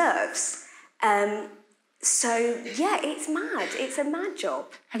deserves? So, yeah, it's mad. It's a mad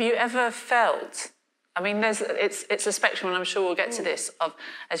job. Have you ever felt, I mean, it's a spectrum, and I'm sure we'll get to this, of,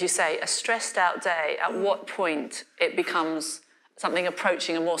 as you say, a stressed out day, at what point it becomes something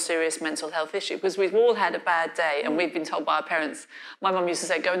approaching a more serious mental health issue? Because we've all had a bad day and we've been told by our parents, my mum used to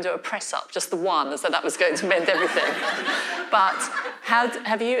say, go and do a press-up, just the one, as though that was going to mend everything. But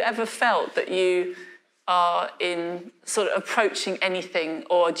have you ever felt that you are in sort of approaching anything,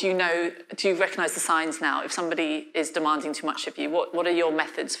 or do you recognise the signs now if somebody is demanding too much of you? What are your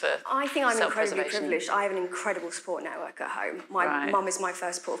methods for I think I'm incredibly self-preservation? privileged. I have an incredible support network at home. My mum is my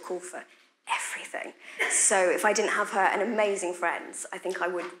first port of call for everything. So if I didn't have her and amazing friends, I think I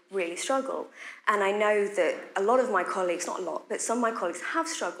would really struggle. And I know that a lot of my colleagues, not a lot, but some of my colleagues have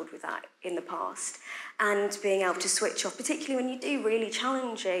struggled with that in the past. And being able to switch off, particularly when you do really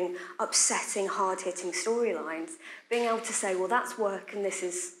challenging, upsetting, hard-hitting storylines, being able to say, well, that's work and this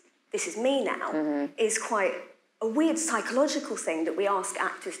is me now, is quite a weird psychological thing that we ask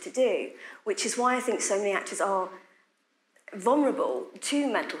actors to do, which is why I think so many actors are vulnerable to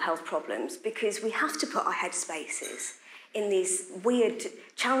mental health problems, because we have to put our headspaces in these weird,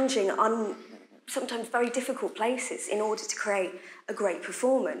 challenging, sometimes very difficult places in order to create a great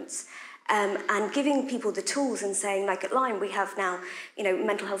performance. And giving people the tools and saying, like at Lyme, we have now,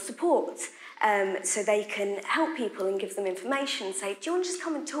 mental health support, so they can help people and give them information, say, do you want to just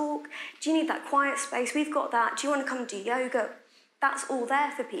come and talk? Do you need that quiet space? We've got that. Do you want to come and do yoga? That's all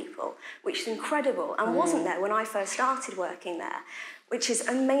there for people, which is incredible and wasn't there when I first started working there, which is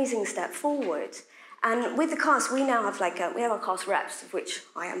an amazing step forward. And with the cast, we now have we have our cast reps, of which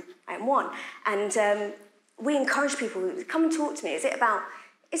I am one, and we encourage people to come and talk to me. Is it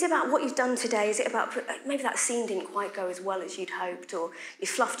about what you've done today? Is it about maybe that scene didn't quite go as well as you'd hoped, or you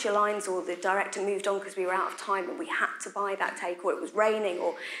fluffed your lines, or the director moved on because we were out of time and we had to buy that take, or it was raining,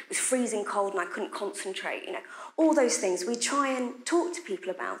 or it was freezing cold and I couldn't concentrate, all those things. We try and talk to people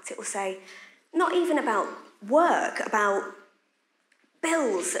about it, or say, not even about work, about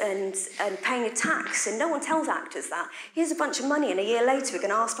bills and paying a tax, and no one tells actors that. Here's a bunch of money and a year later we're going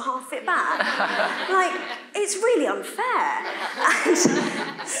to ask for half of it back. It's really unfair. And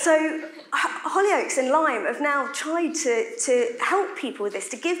so Hollyoaks and Lyme have now tried to help people with this,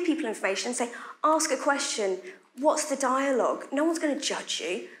 to give people information and say, ask a question, what's the dialogue? No one's going to judge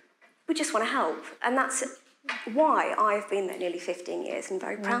you. We just want to help. And that's why I've been there nearly 15 years and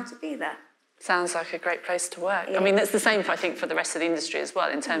very proud to be there. Sounds like a great place to work. Yeah. I mean, that's the same, I think, for the rest of the industry as well,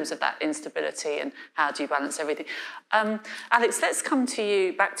 in terms of that instability and how do you balance everything. Alex, let's come to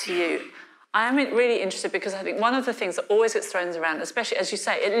you, back to you. I am really interested because I think one of the things that always gets thrown around, especially, as you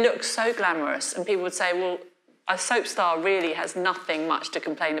say, it looks so glamorous, and people would say, well, a soap star really has nothing much to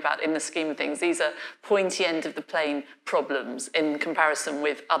complain about in the scheme of things. These are pointy end of the plane problems in comparison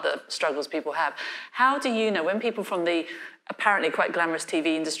with other struggles people have. How do you know, when people from the apparently quite glamorous TV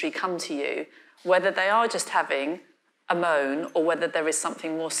industry come to you, whether they are just having a moan or whether there is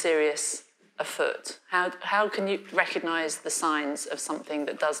something more serious afoot? How can you recognise the signs of something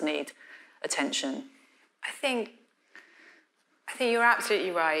that does need attention? I think you're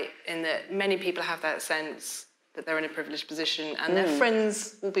absolutely right in that many people have that sense that they're in a privileged position, and their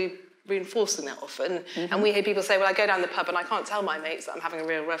friends will be reinforcing that often. And we hear people say, well, I go down the pub and I can't tell my mates that I'm having a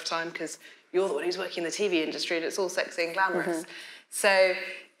real rough time because you're the one who's working in the TV industry and it's all sexy and glamorous. So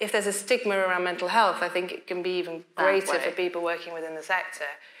if there's a stigma around mental health, I think it can be even greater for people working within the sector.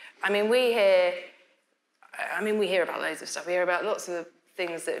 I mean, we hear about loads of stuff. We hear about lots of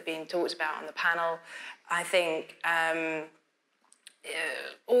things that are being talked about on the panel. I think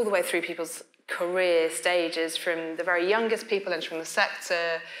all the way through people's career stages, from the very youngest people and from the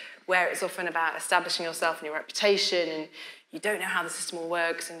sector, where it's often about establishing yourself and your reputation, and you don't know how the system all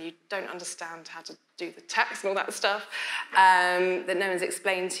works and you don't understand how to do the tax and all that stuff, that no one's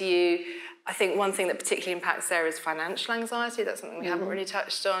explained to you. I think one thing that particularly impacts there is financial anxiety. That's something we haven't really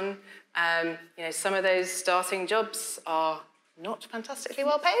touched on. Some of those starting jobs are not fantastically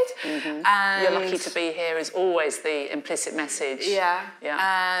well paid. You're lucky to be here is always the implicit message. Yeah.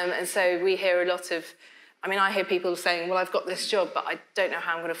 And so we hear a lot of, I hear people saying, well, I've got this job, but I don't know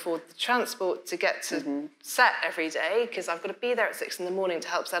how I'm going to afford the transport to get to set every day because I've got to be there at 6 a.m. to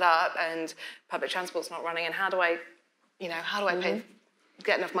help set up and public transport's not running, and how do I pay,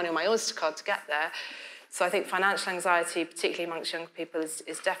 get enough money on my Oyster card to get there? So I think financial anxiety, particularly amongst young people, is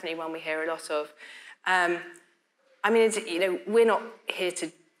definitely one we hear a lot of. We're not here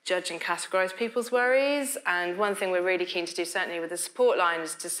to judge and categorise people's worries, and one thing we're really keen to do, certainly with the support line,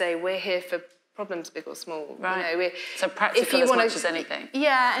 is to say we're here for problems big or small. So practical as much as anything.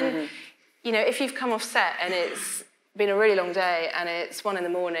 Yeah, and if you've come off set and been a really long day and it's 1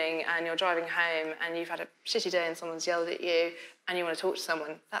 a.m. and you're driving home and you've had a shitty day and someone's yelled at you and you want to talk to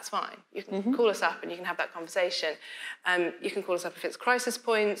someone, that's fine. You can call us up and you can have that conversation. You can call us up if it's crisis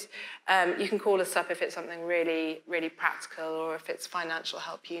points. You can call us up if it's something really, really practical or if it's financial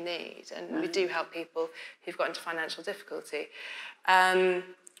help you need. And we do help people who've got into financial difficulty.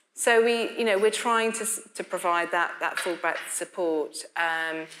 So we're trying to provide that full breadth support.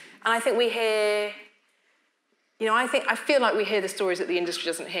 And I think we hear... I feel like we hear the stories that the industry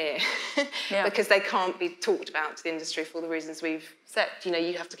doesn't hear because they can't be talked about to the industry for all the reasons we've said.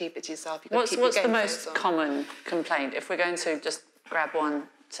 You have to keep it to yourself. What's the most common complaint? If we're going to just grab one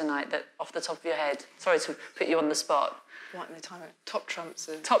tonight that off the top of your head, sorry to put you on the spot. Right in the time, top trumps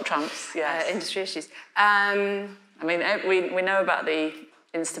of yes. Industry issues. We know about the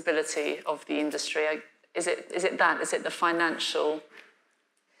instability of the industry. Is it that? Is it the financial?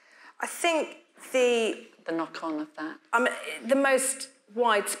 I think the knock-on of that? The most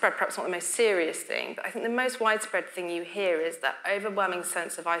widespread, perhaps not the most serious thing, but I think the most widespread thing you hear is that overwhelming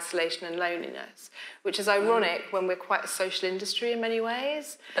sense of isolation and loneliness, which is ironic when we're quite a social industry in many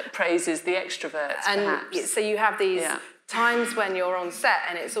ways. That praises the extroverts, perhaps. So you have these times when you're on set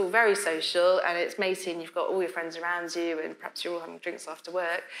and it's all very social and it's matey and you've got all your friends around you and perhaps you're all having drinks after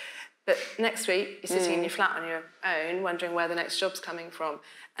work. But next week, you're sitting in your flat on your own, wondering where the next job's coming from.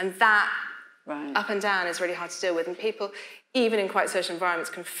 And that up and down is really hard to deal with. And people, even in quite social environments,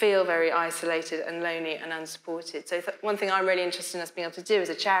 can feel very isolated and lonely and unsupported. So one thing I'm really interested in us being able to do as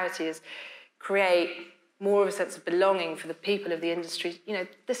a charity is create more of a sense of belonging for the people of the industry.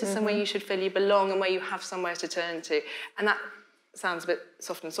 This is somewhere you should feel you belong and where you have somewhere to turn to. And that sounds a bit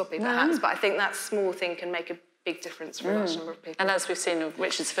soft and soppy, perhaps, but I think that small thing can make a big difference for a large number of people. And as we've seen with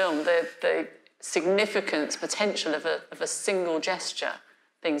Richard's film, the significance, potential of a single gesture,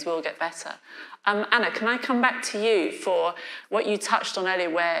 things will get better. Anna, can I come back to you for what you touched on earlier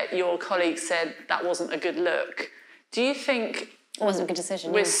where your colleague said that wasn't a good look? Do you think... It wasn't a good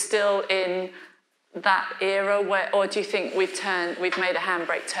decision, we're still in that era or do you think we've made a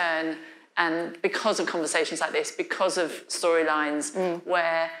handbrake turn and because of conversations like this, because of storylines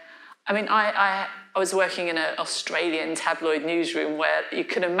where... I was working in an Australian tabloid newsroom where you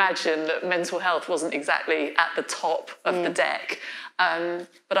can imagine that mental health wasn't exactly at the top of the deck.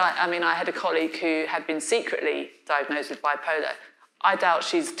 But I had a colleague who had been secretly diagnosed with bipolar. I doubt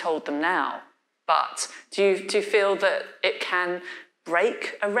she's told them now. But do you feel that it can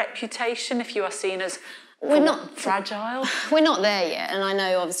break a reputation if you are seen as fragile? We're not there yet, and I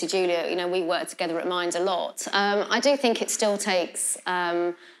know obviously Julia, we work together at Mind a lot. I do think it still takes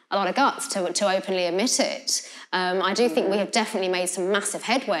a lot of guts to openly admit it. I do think we have definitely made some massive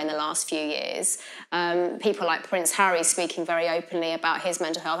headway in the last few years. People like Prince Harry speaking very openly about his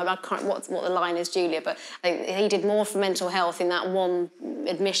mental health. I can't what the line is, Julia, but I think he did more for mental health in that one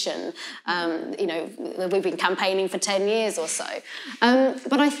admission. We've been campaigning for 10 years or so.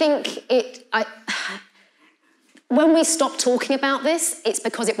 But I think when we stop talking about this, it's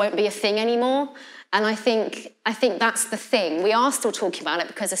because it won't be a thing anymore. And I think that's the thing. We are still talking about it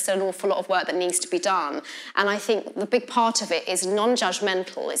because there's still an awful lot of work that needs to be done. And I think the big part of it is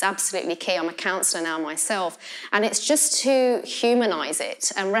non-judgmental. It's absolutely key. I'm a counsellor now myself. And it's just to humanise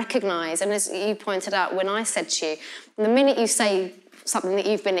it and recognise. And as you pointed out, when I said to you, the minute you say something that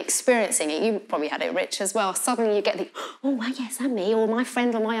you've been experiencing, you probably had it, Rich, as well, suddenly you get the, oh, well, yes, and me, or my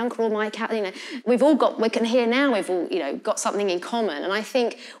friend, or my uncle, or my cat, we can hear now we've all, got something in common. And I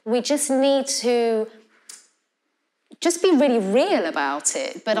think we just need to just be really real about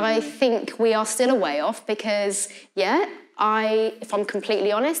it. But I think we are still a way off because, if I'm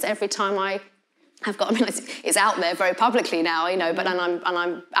completely honest, every time I have got, it's out there very publicly now, but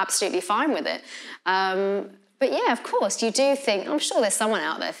I'm absolutely fine with it. But yeah, of course, you do think, I'm sure there's someone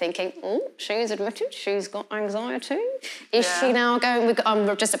out there thinking, oh, she's admitted she's got anxiety. Is she now going,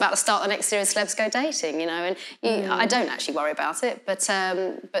 I'm just about to start the next series, Celebs Go Dating, and I don't actually worry about it. But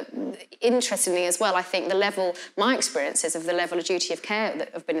interestingly as well, I think my experiences of the level of duty of care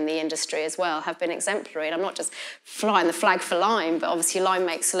that have been in the industry as well have been exemplary. And I'm not just flying the flag for Lyme, but obviously Lyme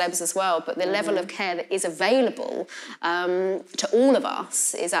makes celebs as well. But the level of care that is available to all of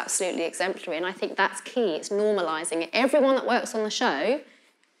us is absolutely exemplary. And I think that's key. It's normalising it. Everyone that works on the show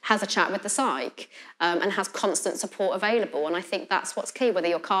has a chat with the psych and has constant support available. And I think that's what's key, whether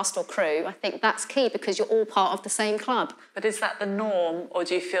you're cast or crew. I think that's key because you're all part of the same club. But is that the norm, or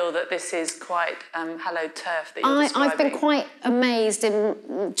do you feel that this is quite hallowed turf that you're describing? I've been quite amazed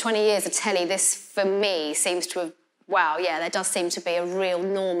in 20 years of telly. This, for me, seems to have there does seem to be a real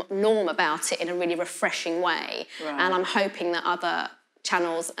norm about it in a really refreshing way. Right. And I'm hoping that other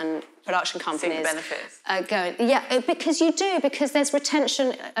channels and production companies see the benefits. Going, yeah, because you do, because there's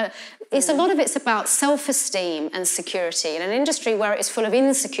retention. It's a lot of it's about self-esteem and security. In an industry where it's full of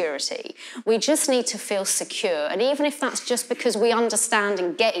insecurity, we just need to feel secure. And even if that's just because we understand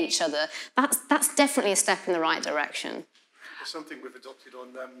and get each other, that's definitely a step in the right direction. It's something we've adopted on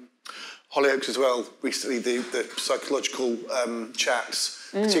Hollyoaks as well recently, the psychological chats,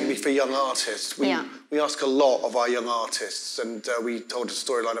 particularly for young artists. We ask a lot of our young artists, and we told a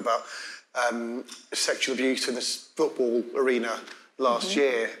storyline about sexual abuse in this football arena last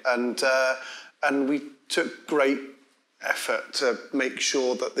year, and we took great effort to make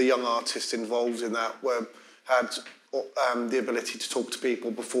sure that the young artists involved in that had the ability to talk to people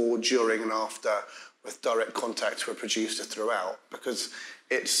before, during and after, with direct contact to a producer throughout, because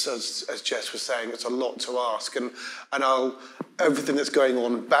it's, as Jess was saying, it's a lot to ask, and everything that's going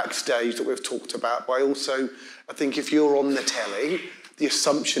on backstage that we've talked about, but I think if you're on the telly, the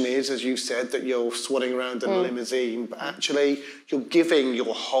assumption is, as you said, that you're swanning around in a limousine, but actually you're giving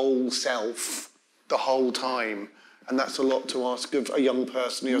your whole self the whole time, and that's a lot to ask of a young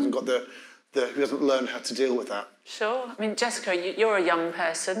person who hasn't got who hasn't learned how to deal with that. Sure. I mean, Jessica, you're a young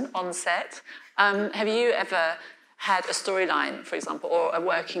person on set. Have you ever had a storyline, for example, or a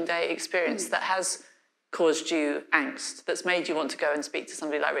working day experience that has caused you angst, that's made you want to go and speak to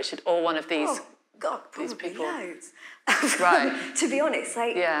somebody like Richard, or one of these? Oh God, probably these people? Loads. Right. To be honest,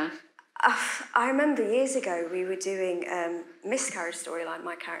 yeah. I remember years ago we were doing miscarriage storyline.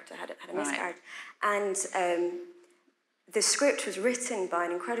 My character had a miscarriage, and the script was written by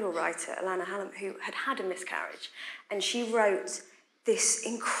an incredible writer, Alana Hallam, who had a miscarriage, and she wrote this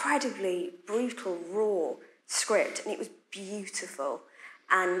incredibly brutal, raw script, and it was beautiful.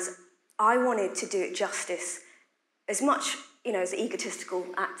 And I wanted to do it justice, as much, as an egotistical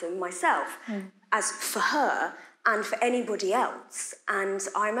actor myself, as for her and for anybody else. And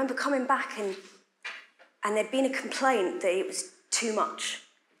I remember coming back and there'd been a complaint that it was too much.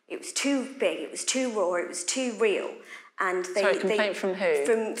 It was too big, it was too raw, it was too real. And Sorry, complaint from who?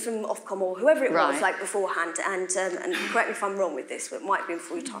 From Ofcom or whoever it was, Right. beforehand. And correct me if I'm wrong with this, but it might have been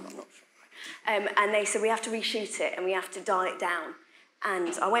before your time, I'm not sure. And they said, we have to reshoot it and we have to dial it down.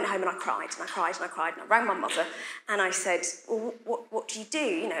 And I went home and I cried and I cried and I cried and I rang my mother and I said, well, what do you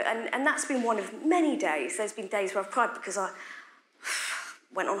do? And that's been one of many days. There's been days where I've cried because I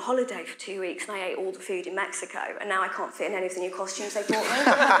went on holiday for 2 weeks and I ate all the food in Mexico and now I can't fit in any of the new costumes they bought me.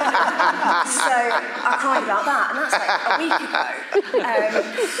 So I cried about that, and that's like a week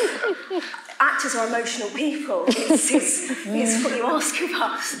ago. Actors are emotional people. It's what you ask of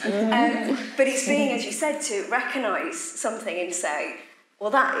us. But it's being, as you said, to recognise something and say,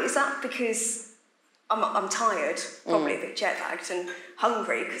 well, is that because I'm tired, probably a bit jet-lagged and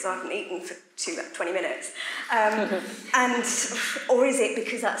hungry because I haven't eaten for 20 minutes. Or is it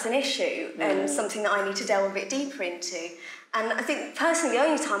because that's an issue and something that I need to delve a bit deeper into? And I think, personally, the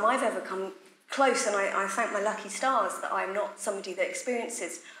only time I've ever come close, and I thank my lucky stars that I'm not somebody that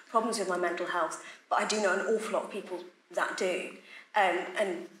experiences problems with my mental health, but I do know an awful lot of people that do.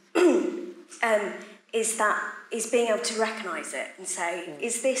 Is being able to recognise it and say,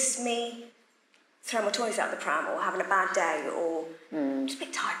 is this me throwing my toys out the pram or having a bad day or just a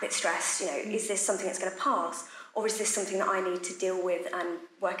bit tired, a bit stressed, is this something that's going to pass? Or is this something that I need to deal with and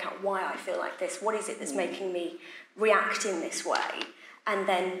work out why I feel like this? What is it that's making me react in this way? And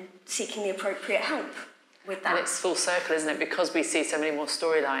then seeking the appropriate help with that. And it's full circle, isn't it? Because we see so many more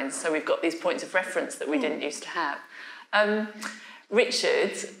storylines, so we've got these points of reference that we didn't used to have.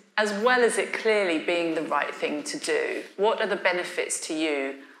 Richard, as well as it clearly being the right thing to do, what are the benefits to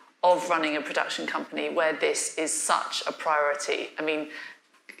you of running a production company where this is such a priority? I mean,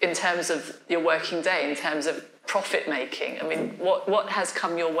 in terms of your working day, in terms of profit making, I mean, what has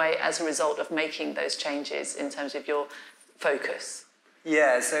come your way as a result of making those changes in terms of your focus?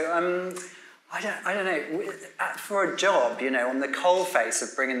 Yeah, so I don't know. For a job, on the coalface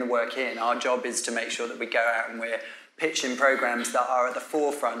of bringing the work in, our job is to make sure that we go out and we're pitching programmes that are at the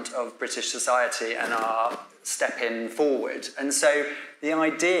forefront of British society and are stepping forward. And so the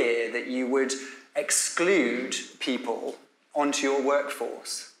idea that you would exclude people onto your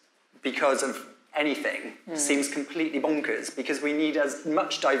workforce because of anything seems completely bonkers, because we need as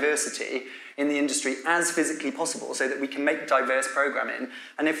much diversity in the industry as physically possible so that we can make diverse programming.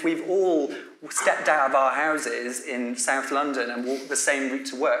 And if we've all stepped out of our houses in South London and walked the same route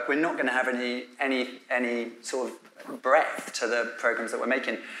to work, we're not going to have any sort of breadth to the programmes that we're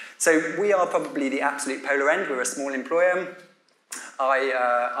making. So we are probably the absolute polar end. We're a small employer.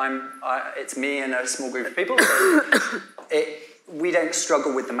 It's me and a small group of people. So we don't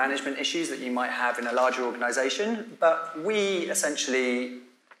struggle with the management issues that you might have in a larger organisation, but we essentially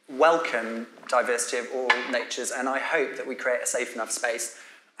welcome diversity of all natures, and I hope that we create a safe enough space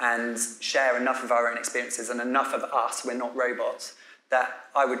and share enough of our own experiences and enough of us, we're not robots, that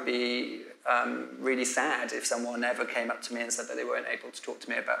I would be really sad if someone ever came up to me and said that they weren't able to talk to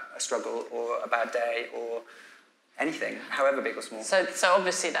me about a struggle or a bad day or anything, however big or small. So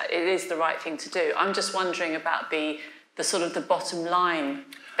obviously that it is the right thing to do. I'm just wondering about the sort of the bottom line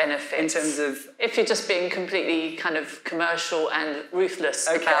benefits. In terms of... If you're just being completely kind of commercial and ruthless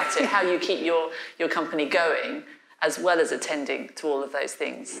about it, how you keep your company going, as well as attending to all of those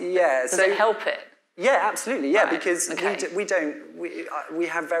things. Yeah. Does it help it? Yeah, absolutely. Yeah, Right, because we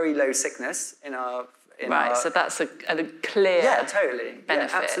have very low sickness in our... Right, so that's a clear benefit. Yeah,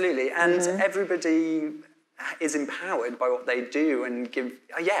 absolutely. And everybody is empowered by what they do and give...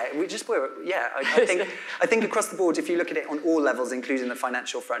 I think across the board, if you look at it on all levels, including the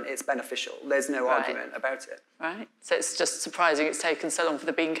financial front, it's beneficial. There's no argument about it. Right. So it's just surprising it's taken so long for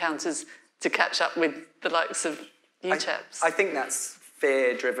the bean counters to catch up with the likes of you chaps. I think that's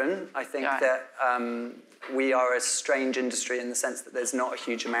fear-driven. I think that we are a strange industry in the sense that there's not a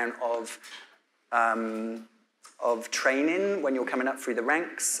huge amount of training when you're coming up through the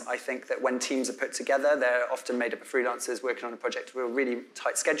ranks. I think that when teams are put together, they're often made up of freelancers working on a project with a really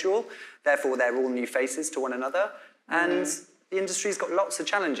tight schedule. Therefore, they're all new faces to one another. And the industry's got lots of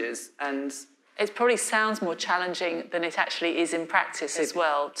challenges. And it probably sounds more challenging than it actually is in practice as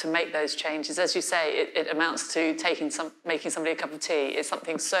well to make those changes. As you say, it amounts to making somebody a cup of tea. It's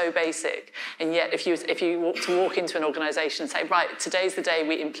something so basic. And yet, if you walk into an organisation and say, right, today's the day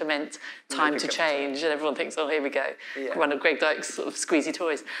we implement time to change, and everyone thinks, oh, here we go. Yeah. One of Greg Dyke's sort of squeezy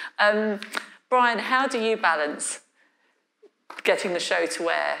toys. Bryan, how do you balance getting the show to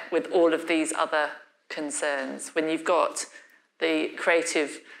air with all of these other concerns when you've got the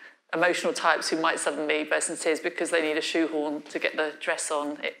creative, emotional types who might suddenly burst into tears because they need a shoehorn to get the dress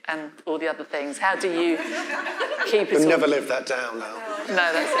on and all the other things? How do you keep it We'll never live that down now. No,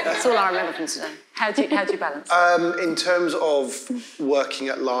 that's it. That's all I remember from today. How do you balance? In terms of working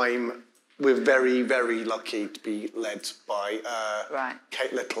at Lime, we're very, very lucky to be led by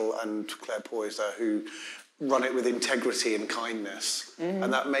Kate Little and Claire Poyser, who run it with integrity and kindness.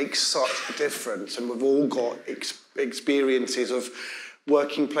 And that makes such a difference. And we've all got experiences of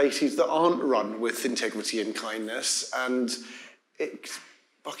working places that aren't run with integrity and kindness, and it's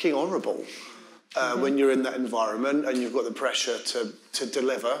fucking horrible when you're in that environment and you've got the pressure to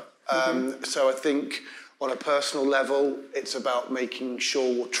deliver. So I think on a personal level, it's about making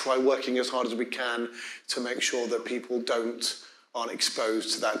sure we'll try working as hard as we can to make sure that people aren't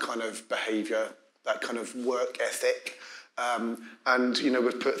exposed to that kind of behaviour, that kind of work ethic. And, you know,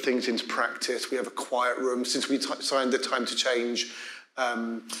 we've put things into practice. We have a quiet room. Since we signed the Time to Change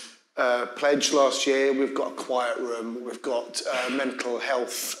pledge last year, we've got a quiet room. We've got mental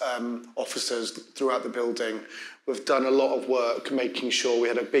health officers throughout the building. We've done a lot of work making sure we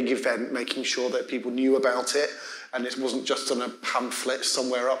had a big event, making sure that people knew about it, and it wasn't just on a pamphlet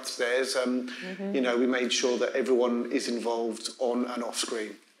somewhere upstairs. You know, we made sure that everyone is involved on and off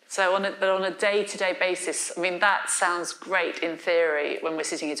screen. So on a day-to-day basis, I mean, that sounds great in theory when we're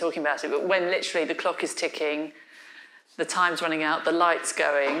sitting here talking about it, but when literally the clock is ticking, the time's running out, the light's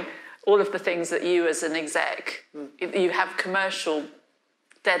going, all of the things that you as an exec, you have commercial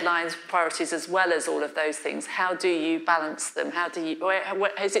deadlines, priorities, as well as all of those things. How do you balance them?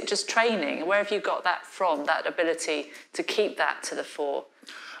 Is it just training? Where have you got that from, that ability to keep that to the fore?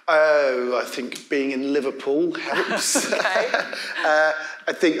 Oh, I think being in Liverpool helps.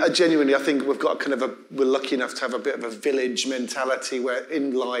 I think genuinely, I think we've got we're lucky enough to have a bit of a village mentality where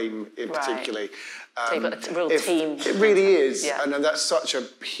in Lime, particularly. So you've got a real team. It really is, and that's such a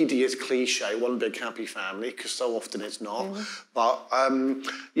hideous cliche, one big happy family, because so often it's not. But,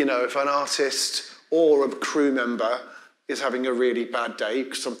 you know, if an artist or a crew member is having a really bad day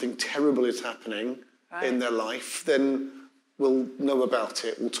because something terrible is happening in their life, then we'll know about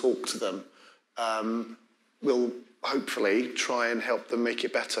it, we'll talk to them. We'll hopefully try and help them make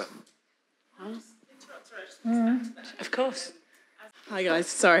it better. Of course. Hi guys,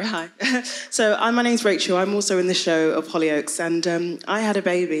 sorry, hi. So my name's Rachel, I'm also in the show of Hollyoaks, and I had a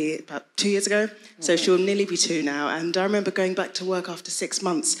baby about 2 years ago, so she'll nearly be 2 now, and I remember going back to work after 6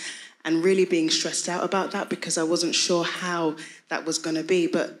 months and really being stressed out about that because I wasn't sure how that was going to be,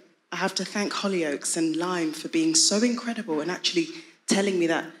 but I have to thank Hollyoaks and Lime for being so incredible and actually telling me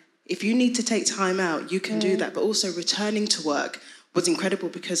that if you need to take time out, you can do that, but also returning to work was incredible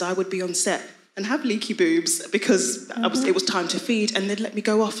because I would be on set and have leaky boobs because it was time to feed, and they'd let me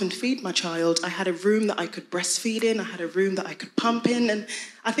go off and feed my child. I had a room that I could breastfeed in, I had a room that I could pump in, and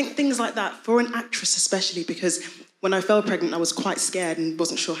I think things like that, for an actress especially, because when I fell pregnant, I was quite scared and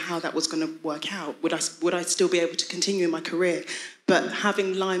wasn't sure how that was going to work out. Would I still be able to continue in my career? But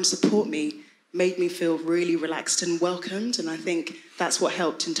having Lime support me made me feel really relaxed and welcomed, and I think that's what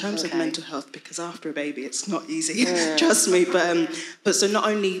helped in terms of mental health, because after a baby it's not easy, trust me. But so not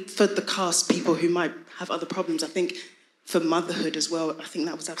only for the cast, people who might have other problems, I think for motherhood as well, I think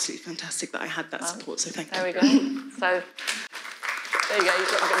that was absolutely fantastic that I had that support, so thank you. There we go. So, there you go, you've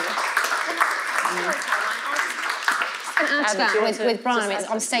got to add to that with Bryan,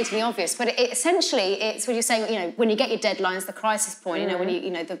 I'm stating the obvious, but essentially it's when you're saying, you know, when you get your deadlines, the crisis point, you know, when you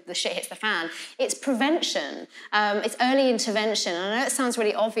know the shit hits the fan, it's prevention, it's early intervention. And I know it sounds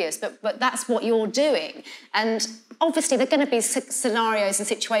really obvious, but that's what you're doing. And obviously there are going to be scenarios and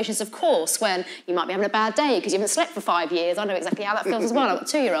situations, of course, when you might be having a bad day because you haven't slept for 5 years. I know exactly how that feels as well. I've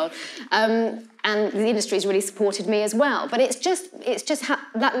got a 2-year-old. And the industry's really supported me as well. But it's just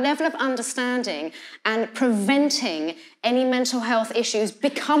that level of understanding and preventing any mental health issues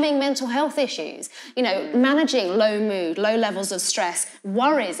becoming mental health issues. You know, managing low mood, low levels of stress,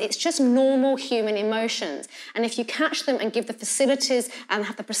 worries. It's just normal human emotions. And if you catch them and give the facilities and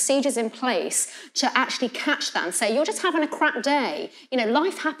have the procedures in place to actually catch that and say, you're just having a crap day. You know,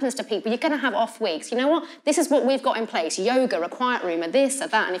 life happens to people. You're going to have off weeks. You know what? This is what we've got in place. Yoga, a quiet room, a this, a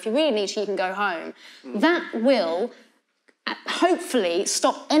that. And if you really need to, you can go home. That will hopefully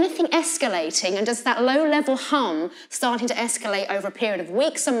stop anything escalating, and just that low-level hum starting to escalate over a period of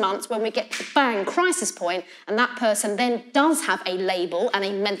weeks and months when we get to the bang crisis point, and that person then does have a label and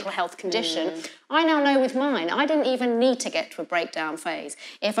a mental health condition. I now know with mine, I didn't even need to get to a breakdown phase.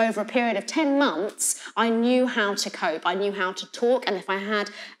 If over a period of 10 months, I knew how to cope, I knew how to talk, and if I had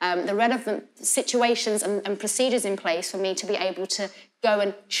the relevant situations and procedures in place for me to be able to go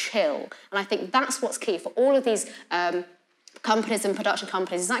and chill. And I think that's what's key for all of these companies and production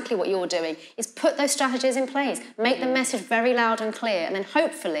companies, exactly what you're doing, is put those strategies in place, make the message very loud and clear, and then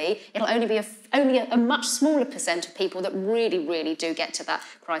hopefully it'll only be only a much smaller percent of people that really, really do get to that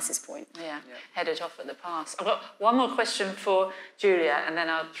crisis point. Yeah, headed off at the pass. I've got one more question for Julia, and then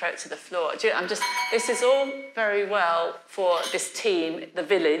I'll throw it to the floor. Julia, this is all very well for this team, the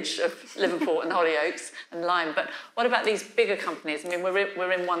village of Liverpool and Hollyoaks and Lyme, but what about these bigger companies? I mean,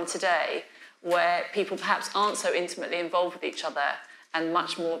 we're in one today where people perhaps aren't so intimately involved with each other, and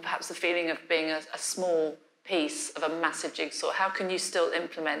much more perhaps the feeling of being a small piece of a massive jigsaw. How can you still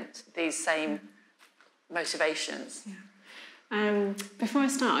implement these same motivations? Yeah. Before I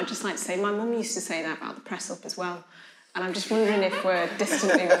start, I'd just like to say my mum used to say that about the press-up as well, and I'm just wondering if we're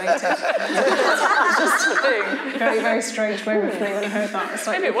distantly related. It's just a thing. Very, very strange moment for me when I heard that. It's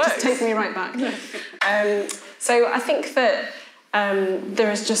like, maybe it works. Just take me right back. So I think that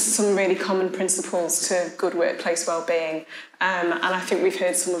there is just some really common principles to good workplace wellbeing, and I think we've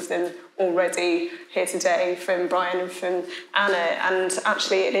heard some of them already here today from Bryan and from Anna, and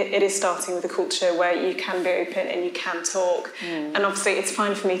actually it is starting with a culture where you can be open and you can talk. And obviously it's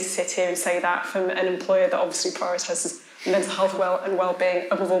fine for me to sit here and say that from an employer that obviously prioritises mental health and wellbeing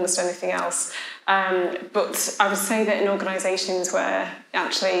above almost anything else. But I would say that in organisations where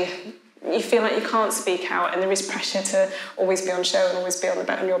actually you feel like you can't speak out and there is pressure to always be on show and always be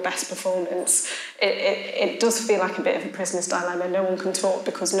on your best performance, it does feel like a bit of a prisoner's dilemma. No one can talk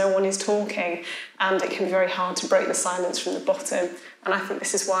because no one is talking, and it can be very hard to break the silence from the bottom. And I think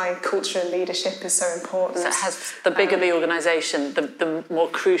this is why culture and leadership is so important. So the bigger the organisation, the more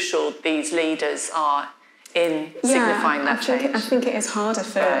crucial these leaders are in signifying that change. I think it is harder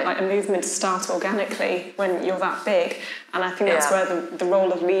for like a movement to start organically when you're that big, and I think that's where the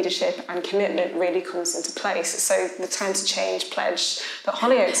role of leadership and commitment really comes into place. So the Time to Change pledge that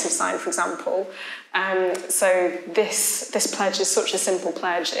Hollyoaks have signed, for example, so this pledge is such a simple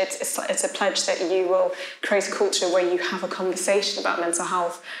pledge. It's a pledge that you will create a culture where you have a conversation about mental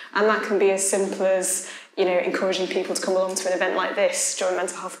health, and that can be as simple as encouraging people to come along to an event like this during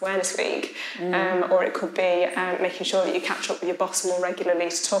Mental Health Awareness Week, or it could be making sure that you catch up with your boss more regularly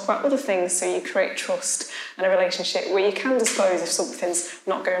to talk about other things, so you create trust and a relationship where you can disclose if something's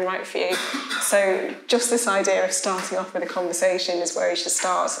not going right for you. So just this idea of starting off with a conversation is where you should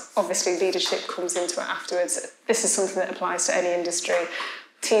start. Obviously leadership comes into it afterwards. This is something that applies to any industry.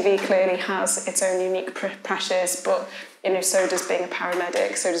 TV clearly has its own unique pressures, but so does being a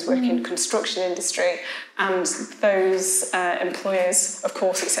paramedic, so does working in the construction industry, and those employers, of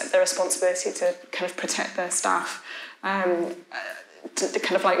course, accept their responsibility to kind of protect their staff.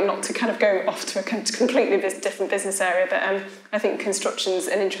 kind of like not to kind of go off to a completely different business area, but I think construction's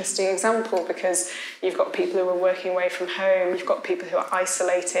an interesting example because you've got people who are working away from home, you've got people who are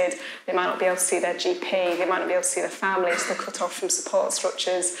isolated, they might not be able to see their GP, they might not be able to see their families, they're cut off from support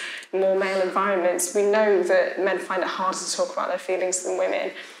structures, more male environments. We know that men find it harder to talk about their feelings than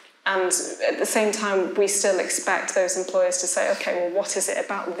women. And at the same time, we still expect those employers to say, okay, well, what is it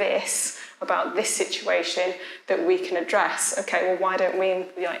about this situation that we can address? Okay, well, why don't we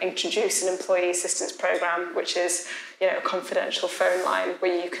introduce an employee assistance programme, which is a confidential phone line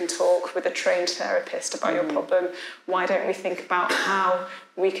where you can talk with a trained therapist about your problem? Why don't we think about how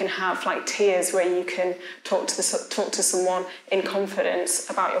we can have like tiers where you can talk to someone in confidence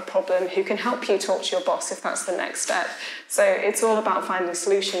about your problem, who can help you talk to your boss if that's the next step. So it's all about finding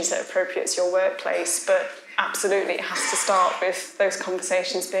solutions that are appropriate to your workplace, but absolutely it has to start with those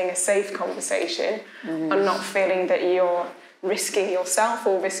conversations being a safe conversation and not feeling that you're risking yourself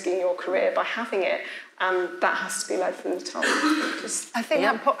or risking your career by having it, and that has to be led from the top. I think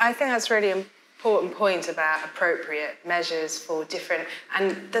that's really important point about appropriate measures for different,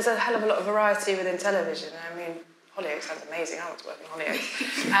 and there's a hell of a lot of variety within television. I mean, Hollyoaks sounds amazing. I want to work in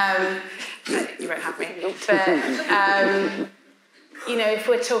Hollyoaks. You won't have me. But if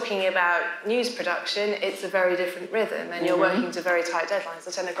we're talking about news production, it's a very different rhythm, and you're working to very tight deadlines.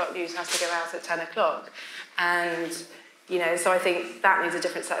 The 10 o'clock news has to go out at 10 o'clock, and so I think that needs a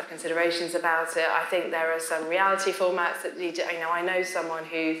different set of considerations about it. I think there are some reality formats that need to, I know someone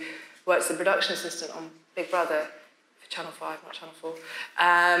who works as a production assistant on Big Brother for Channel 5, not Channel 4.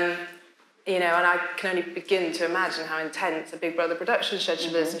 And I can only begin to imagine how intense a Big Brother production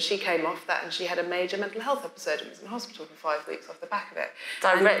schedule is, and she came off that and she had a major mental health episode and was in hospital for 5 weeks off the back of it.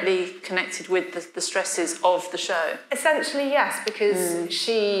 Directly connected with the stresses of the show? Essentially, yes, because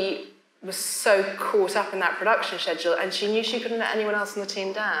she was so caught up in that production schedule and she knew she couldn't let anyone else on the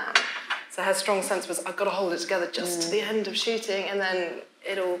team down. So her strong sense was, I've got to hold it together just to the end of shooting, and then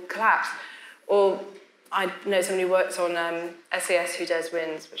it'll collapse. Or I know someone who works on SAS Who Dares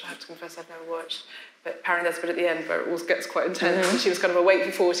Wins, which I have to confess I've never watched, but apparently there's a bit at the end where it all gets quite intense, and she was kind of awake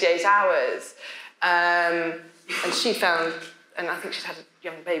for 48 hours. And she found, and I think she'd had a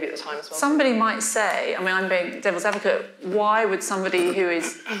young baby at the time as well. Somebody might say, I'm being devil's advocate, why would somebody who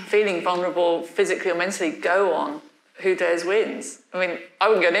is feeling vulnerable physically or mentally go on Who Dares Wins? I wouldn't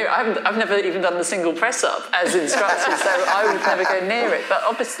go near it. I've never even done the single press-up as instructed, so I would never go near it. But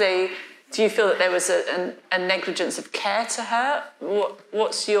obviously, do you feel that there was a negligence of care to her?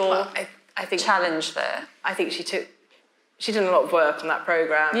 What's your challenge there? I think she did a lot of work on that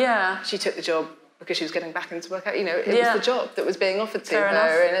programme. Yeah. She took the job because she was getting back into work. It was the job that was being offered to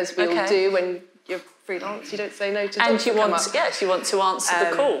her, and as we all do when you're freelance, you don't say no to jobs. And you want to answer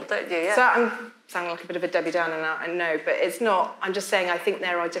the call, don't you? Yeah. So I'm sounding like a bit of a Debbie Downer now, I know, but it's not. I'm just saying I think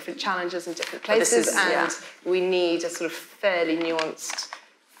there are different challenges in different places, and we need a sort of fairly nuanced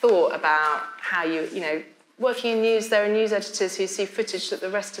thought about how working in news, there are news editors who see footage that the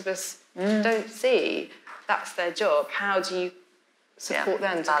rest of us don't see. That's their job. How do you support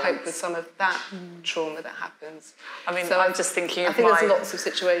them to cope with some of that trauma that happens? So I'm just thinking I think there's lots of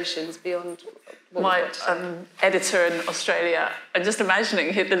situations beyond what my editor in Australia. I'm just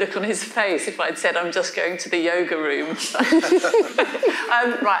imagining the look on his face if I'd said I'm just going to the yoga room.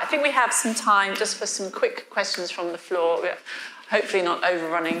 Right, I think we have some time just for some quick questions from the floor. We're hopefully not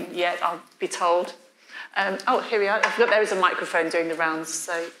overrunning yet, I'll be told. Here we are. There is a microphone doing the rounds,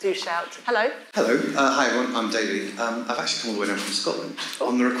 so do shout. Hello. Hello. Hi, everyone. I'm Davey. I've actually come all the way down from Scotland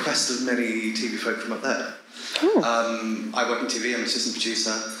on the request of many TV folk from up there. I work in TV. I'm an assistant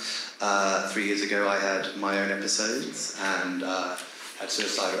producer. 3 years ago, I had my own episodes and had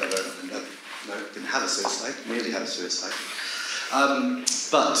suicide. No, didn't have a suicide. Nearly had a suicide.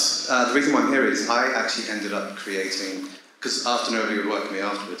 But the reason why I'm here is I actually ended up creating. Because after nobody would work with me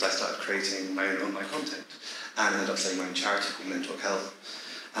afterwards, I started creating my own online content and ended up starting my own charity called Mental Health.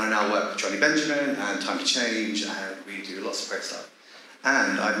 And I now work with Johnny Benjamin and Time to Change, and we do lots of great stuff.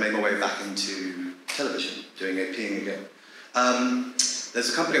 And I've made my way back into television, doing APing again. There's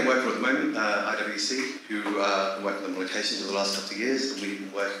a company I'm working with at the moment, IWC, who I'm working on locations over the last couple of years, and we've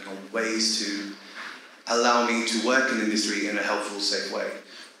been working on ways to allow me to work in the industry in a helpful, safe way.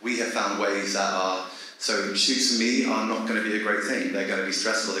 We have found ways that are. So shoots for me are not going to be a great thing. They're going to be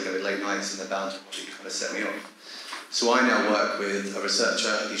stressful, they're going to be late nights, and they're bound to probably kind of set me off. So I now work with a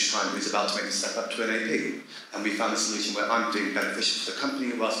researcher each time who's about to make a step up to an AP. And we found a solution where I'm doing beneficial for the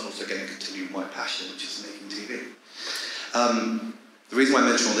company whilst also getting to continue my passion, which is making TV. The reason why I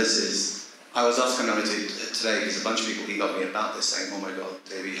mention all this is, I was asked to come down today because a bunch of people emailed me about this saying, oh my God,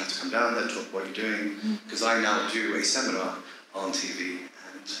 Davey, you have to come down there, talk about what you're doing. Because I now do a seminar on TV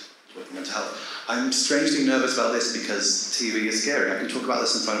and with mental health. I'm strangely nervous about this because TV is scary. I can talk about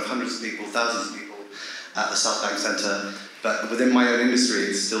this in front of hundreds of people, thousands of people at the South Bank Centre, but within my own industry,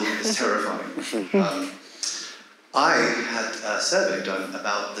 it's terrifying. I had a survey done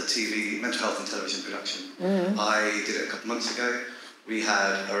about the TV, mental health and television production. I did it a couple of months ago. We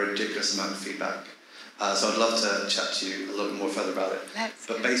had a ridiculous amount of feedback. So I'd love to chat to you a little more further about it.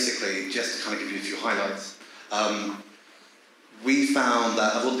 But basically, just to kind of give you a few highlights, we found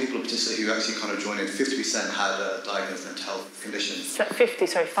that of all the people in particular who actually kind of joined in, 50% had a diagnosed mental health condition. 50,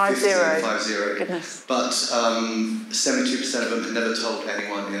 sorry, 50. 50. Goodness. But 72% of them had never told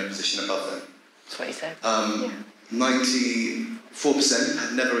anyone in a position above them. That's what you said. 94%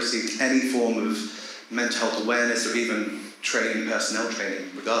 had never received any form of mental health awareness or even training, personnel training,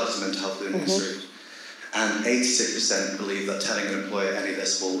 regardless of mental health within the industry. And 86% believe that telling an employer any of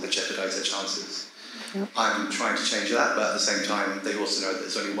this will jeopardise their chances. I'm trying to change that, but at the same time, they also know that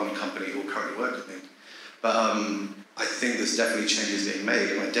there's only one company who will currently work with me. But I think there's definitely changes being made,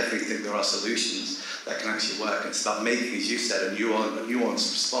 and I definitely think there are solutions that can actually work. It's about making, as you said, a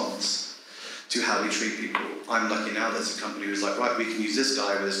nuanced response to how we treat people. I'm lucky now there's a company who's like, right, we can use this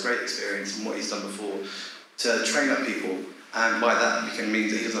guy with his great experience and what he's done before to train up people, and by that it can mean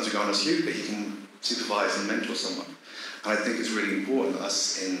that he doesn't have to go on a shoot, but he can supervise and mentor someone. And I think it's really important that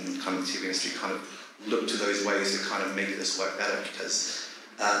us in kind of the TV industry kind of look to those ways to kind of make this work better, because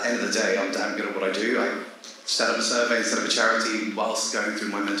at the end of the day, I'm damn good at what I do. I set up a survey and set up a charity whilst going through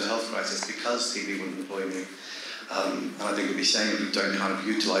my mental health crisis because TV wouldn't employ me. And I think it would be a shame if we don't kind of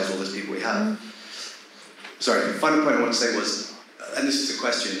utilise all those people we have. Sorry, the final point I want to say was, and this is a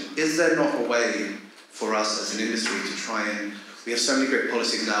question, is there not a way for us as an industry to try and, we have so many great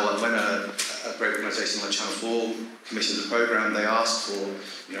policies now, when a great organisation like Channel 4 commissions a programme, they ask for,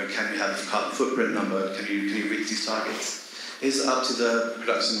 can you have a carbon footprint number, can you reach these targets? Is it up to the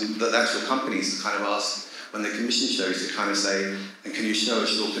production, the actual companies to kind of ask, when they commission shows, to kind of say, and can you show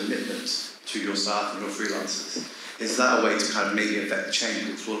us your commitment to your staff and your freelancers? Is that a way to kind of maybe affect the change?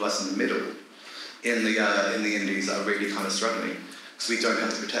 Because all of us in the middle, in the indies that are really kind of struggling, because we don't have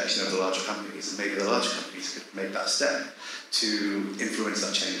the protection of the larger companies, and maybe the larger companies could make that step to influence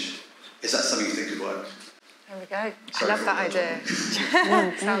that change. Is that something you think could work? There we go. I love that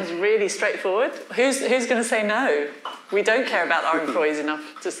idea. Sounds really straightforward. Who's going to say no? We don't care about our employees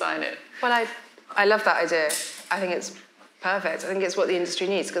enough to sign it. Well, I love that idea. I think it's perfect. I think it's what the industry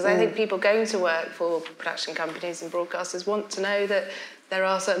needs, because I think people going to work for production companies and broadcasters want to know that there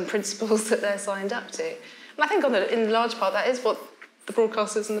are certain principles that they're signed up to. And I think in large part that is what the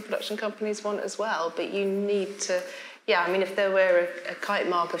broadcasters and the production companies want as well, but you need to, if there were a kite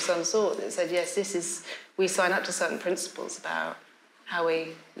mark of some sort that said, yes, we sign up to certain principles about how we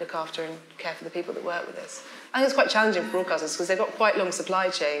look after and care for the people that work with us. I think it's quite challenging for broadcasters because they've got quite long supply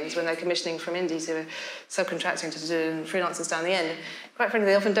chains when they're commissioning from indies who are subcontracting to do freelancers down the end. Quite frankly,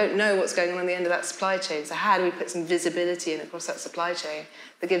 they often don't know what's going on the end of that supply chain. So how do we put some visibility in across that supply chain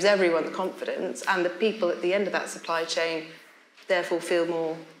that gives everyone the confidence, and the people at the end of that supply chain therefore feel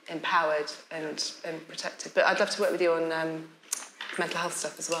more empowered and protected? But I'd love to work with you on mental health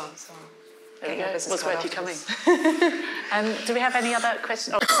stuff as well. So. What's worth you coming? Do we have any other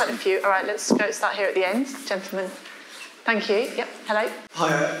questions? Oh, quite a few. All right, let's start here at the end. Gentlemen, thank you. Yep, hello.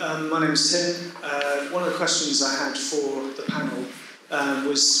 Hi, my name's Tim. One of the questions I had for the panel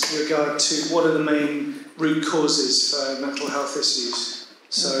was in regard to what are the main root causes for mental health issues.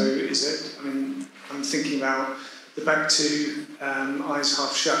 So is it, I'm thinking about the Back to Eyes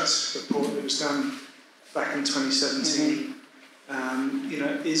Half Shut report that was done back in 2017.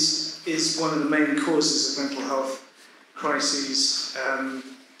 Is one of the main causes of mental health crises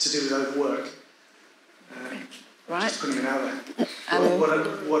to do with overwork? Right. Just putting it out there.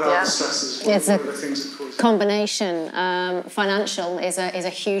 What are the stresses? It's what are the things that cause it? Combination. Financial is a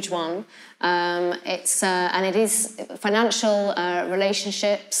huge one. And it is financial,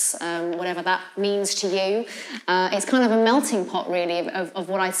 relationships, whatever that means to you. It's kind of a melting pot, really, of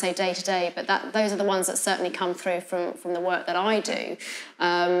what I say day to day. But those are the ones that certainly come through from the work that I do.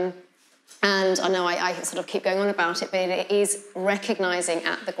 And I know I sort of keep going on about it, but it is recognising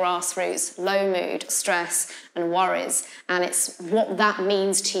at the grassroots low mood, stress and worries, and it's what that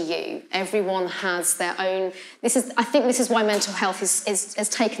means to you. Everyone has their own... I think this is why mental health has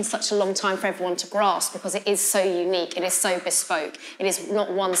taken such a long time for everyone to grasp, because it is so unique, it is so bespoke, it is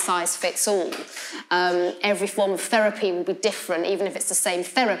not one size fits all. Every form of therapy will be different, even if it's the same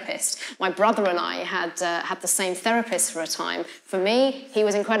therapist. My brother and I had the same therapist for a time. For me, he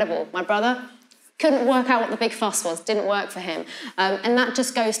was incredible. My brother, Couldn't work out what the big fuss was, didn't work for him. And that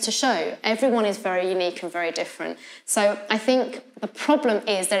just goes to show everyone is very unique and very different. So I think the problem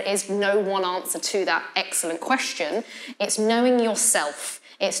is there is no one answer to that excellent question. It's knowing yourself.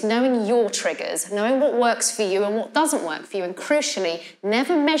 It's knowing your triggers, knowing what works for you and what doesn't work for you, and crucially,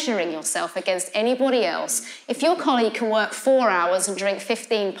 never measuring yourself against anybody else. If your colleague can work 4 hours and drink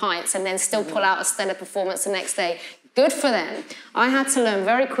 15 pints and then still pull out a stellar performance the next day, good for them. I had to learn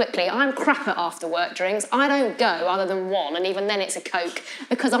very quickly, I'm crap at after work drinks. I don't go other than one, and even then it's a Coke,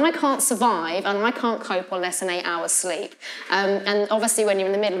 because I can't survive and I can't cope on less than 8 hours sleep. And obviously when you're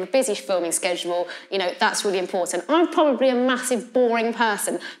in the middle of a busy filming schedule, you know, that's really important. I'm probably a massive boring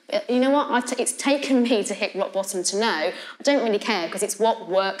person. But you know what, it's taken me to hit rock bottom to know I don't really care, because it's what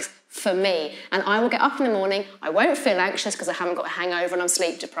works for me. And I will get up in the morning, I won't feel anxious because I haven't got a hangover and I'm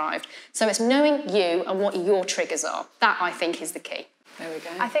sleep deprived. So it's knowing you and what your triggers are. That, I think, is the key. There we go.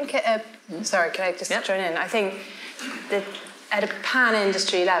 I think, sorry, can I just join in? I think that at a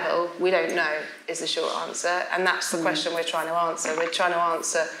pan-industry level, we don't know is the short answer, and that's the question we're trying to answer. We're trying to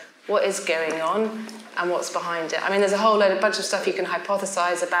answer what is going on and what's behind it. I mean, there's a whole bunch of stuff you can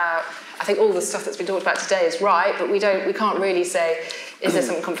hypothesise about. I think all the stuff that's been talked about today is right, but we can't really say, is there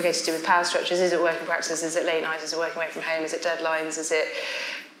something complicated to do with power structures? Is it working practice? Is it late nights? Is it working away from home? Is it deadlines? Is it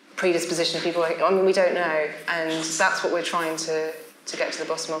predisposition of people? I mean, we don't know, and that's what we're trying to get to the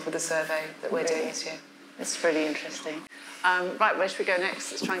bottom of with the survey that we're doing this year. It's really interesting. Right, where should we go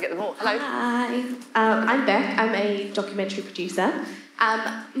next? Let's try and get them all. Hello. Hi, I'm Beck. I'm a documentary producer.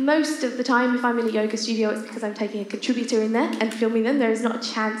 Most of the time, if I'm in a yoga studio, it's because I'm taking a contributor in there and filming them. There is not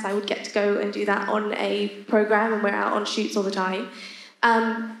a chance I would get to go and do that on a programme, and we're out on shoots all the time.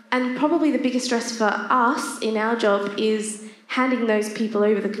 And probably the biggest stress for us in our job is handing those people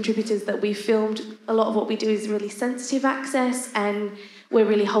over, the contributors that we filmed. A lot of what we do is really sensitive access, and we're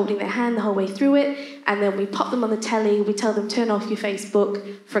really holding their hand the whole way through it, and then we pop them on the telly, we tell them turn off your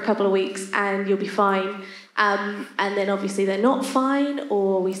Facebook for a couple of weeks and you'll be fine. And then obviously they're not fine,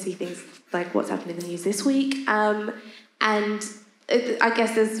 or we see things like what's happened in the news this week. And I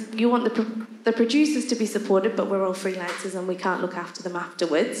guess you want the producers to be supported, but we're all freelancers and we can't look after them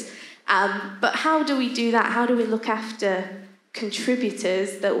afterwards. But how do we do that? How do we look after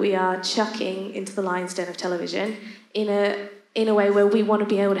contributors that we are chucking into the lion's den of television in a way where we want to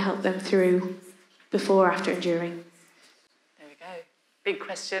be able to help them through before, after and during? There we go. Big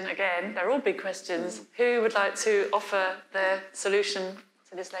question again. They're all big questions. Who would like to offer their solution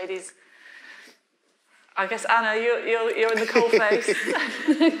to this lady's? I guess, Anna, you're in the coalface.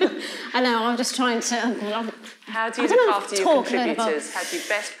 I know, I'm just trying to... How do you look after your contributors? How do you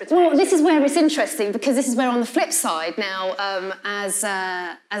best protect Well, this is where it's interesting, because this is where on the flip side now, as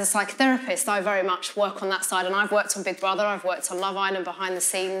a psychotherapist, I very much work on that side, and I've worked on Big Brother, I've worked on Love Island behind the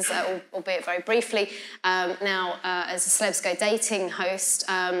scenes, albeit very briefly. Now, as a Celebs Go Dating host,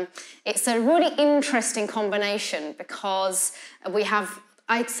 it's a really interesting combination, because we have,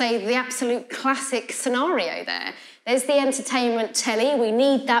 I'd say, the absolute classic scenario there. There's the entertainment telly. We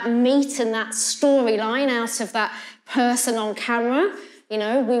need that meat and that storyline out of that person on camera. You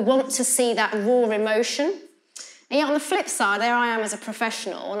know, we want to see that raw emotion. And yet on the flip side, there I am as a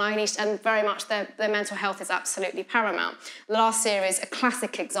professional, and very much their mental health is absolutely paramount. The last series, a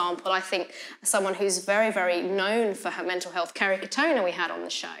classic example, I think, someone who's very, very known for her mental health, Kerry Katona, we had on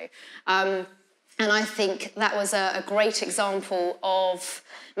the show. And I think that was a great example of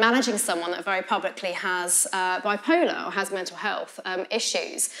managing someone that very publicly has bipolar or has mental health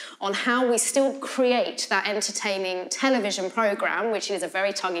issues, on how we still create that entertaining television programme, which is a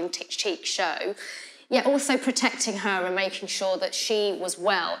very tongue-in-cheek show, yet also protecting her and making sure that she was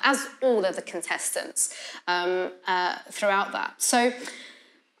well, as all of the contestants throughout that. So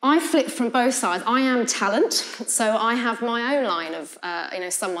I flip from both sides. I am talent, so I have my own line of,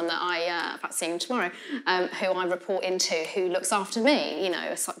 someone that in fact seeing him tomorrow, who I report into, who looks after me,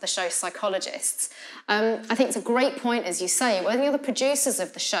 the show's psychologists. I think it's a great point, as you say, when you're the producers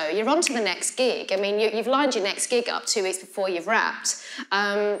of the show, you're on to the next gig. I mean, you've lined your next gig up 2 weeks before you've wrapped.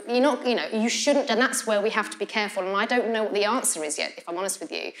 You're not, you shouldn't, and that's where we have to be careful, and I don't know what the answer is yet, if I'm honest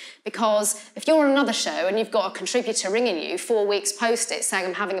with you, because if you're on another show and you've got a contributor ringing you 4 weeks post it, saying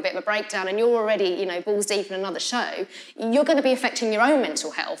I'm having a bit of a breakdown, and you're already, balls deep in another show, you're going to be affecting your own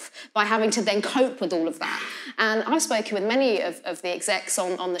mental health by having to then cope with all of that. And I've spoken with many of the execs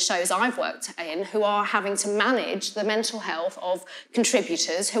on the shows I've worked in who are having to manage the mental health of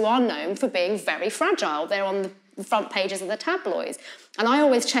contributors who are known for being very fragile. They're on the front pages of the tabloids. And I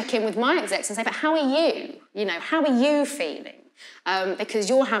always check in with my execs and say, but how are you? How are you feeling? because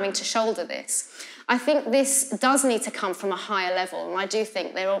you're having to shoulder this. I think this does need to come from a higher level, and I do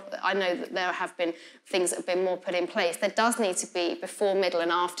think I know that there have been things that have been more put in place. There does need to be before, middle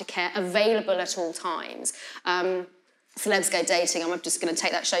and after care available at all times. Celebs Go Dating, I'm just going to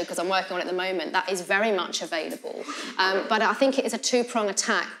take that show because I'm working on it at the moment, that is very much available. But I think it is a two-prong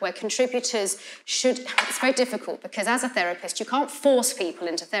attack where contributors should... It's very difficult because as a therapist, you can't force people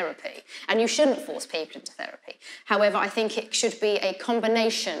into therapy, and you shouldn't force people into therapy. However, I think it should be a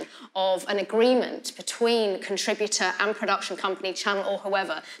combination of an agreement between contributor and production company, channel or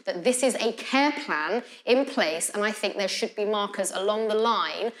whoever, that this is a care plan in place, and I think there should be markers along the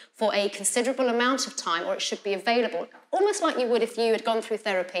line for a considerable amount of time, or it should be available. Almost like you would if you had gone through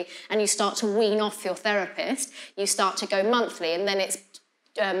therapy and you start to wean off your therapist, you start to go monthly, and then it's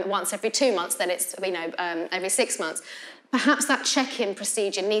once every 2 months, then it's every 6 months. Perhaps that check-in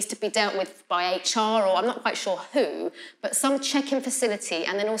procedure needs to be dealt with by HR, or I'm not quite sure who, but some check-in facility,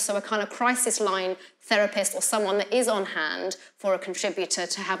 and then also a kind of crisis line therapist or someone that is on hand for a contributor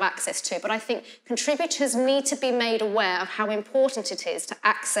to have access to. But I think contributors need to be made aware of how important it is to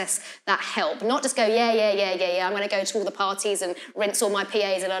access that help. Not just go, yeah, I'm going to go to all the parties and rinse all my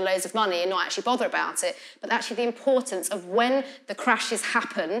PAs and earn loads of money and not actually bother about it. But actually the importance of when the crashes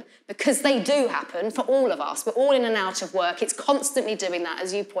happen, because they do happen for all of us. We're all in and out of work. It's constantly doing that,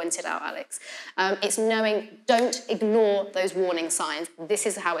 as you pointed out, Alex. It's knowing, don't ignore those warning signs. This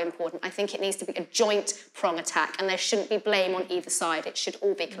is how important. I think it needs to be a joint prong attack, and there shouldn't be blame on either side. It should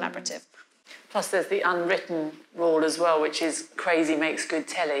all be collaborative. Plus there's the unwritten rule as well, which is crazy makes good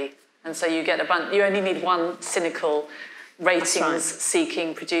telly. And so you get you only need one cynical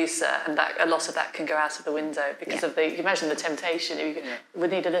ratings-seeking producer, and that a lot of that can go out of the window because of you imagine the temptation. You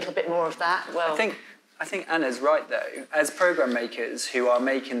would need a little bit more of that. Well, I think Anna's right, though. As programme makers who are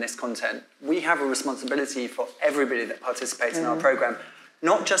making this content, we have a responsibility for everybody that participates in our programme,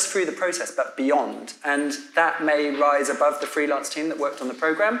 not just through the process, but beyond. And that may rise above the freelance team that worked on the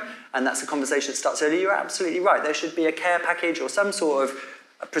programme, and that's a conversation that starts early. You're absolutely right. There should be a care package or some sort of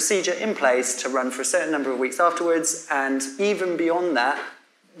a procedure in place to run for a certain number of weeks afterwards, and even beyond that,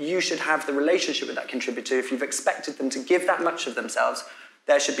 you should have the relationship with that contributor. If you've expected them to give that much of themselves,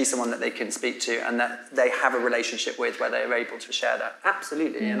 there should be someone that they can speak to and that they have a relationship with where they're able to share that.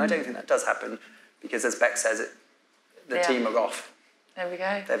 Absolutely, and I don't think that does happen because, as Beck says, the team are off. There we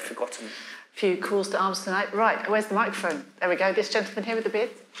go. They've forgotten. A few calls to arms tonight. Right, where's the microphone? There we go. This gentleman here with the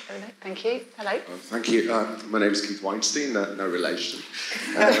beard. There we go. Thank you. Hello. Thank you. My name is Keith Weinstein, no relation.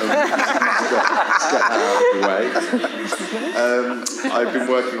 Let's get that out of the way. I've been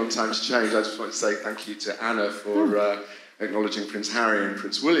working on Time to Change. I just want to say thank you to Anna for acknowledging Prince Harry and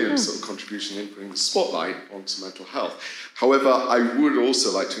Prince William's sort of contribution in putting the spotlight onto mental health. However, I would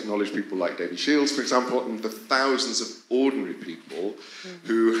also like to acknowledge people like David Shields, for example, and the thousands of ordinary people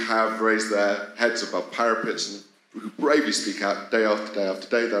who have raised their heads above parapets and who bravely speak out day after day after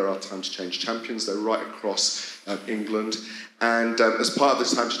day. There are Time to Change champions. They're right across England. And as part of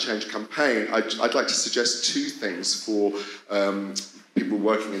this Time to Change campaign, I'd like to suggest two things for people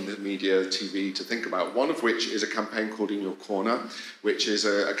working in the media, TV, to think about. One of which is a campaign called In Your Corner, which is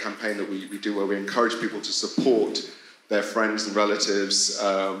a campaign that we do where we encourage people to support their friends and relatives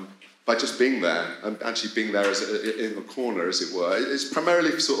by just being there, and actually being there in the corner, as it were. It's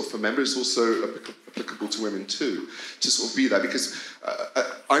primarily sort of for men, but it's also applicable to women too, to sort of be there, because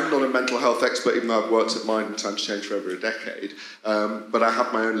I'm not a mental health expert, even though I've worked at Mind and Time to Change for over a decade, but I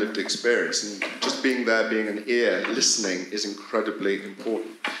have my own lived experience, and just being there, being an ear, listening is incredibly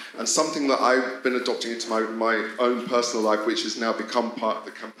important. And something that I've been adopting into my own personal life, which has now become part of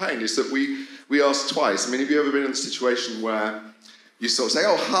the campaign, is that we ask twice. I mean, have you ever been in a situation where you sort of say,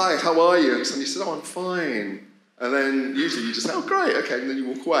 oh, hi, how are you? And somebody says, oh, I'm fine. And then usually you just say, oh, great, okay, and then you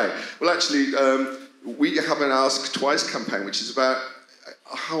walk away. Well, actually, we have an Ask Twice campaign, which is about,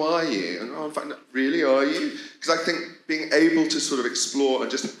 how are you? And, oh, in fact, really, are you? Because I think being able to sort of explore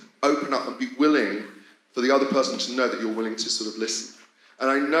and just open up and be willing for the other person to know that you're willing to sort of listen. And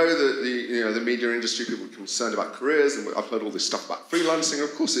I know that the media industry, people are concerned about careers, and I've heard all this stuff about freelancing.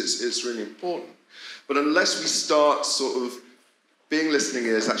 Of course, it's really important. But unless we start sort of being listening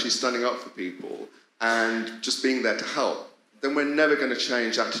ears, actually standing up for people, and just being there to help, then we're never going to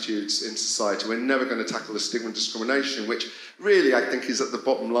change attitudes in society. We're never going to tackle the stigma and discrimination, which really, I think, is at the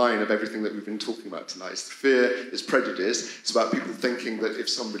bottom line of everything that we've been talking about tonight. It's the fear, it's prejudice. It's about people thinking that if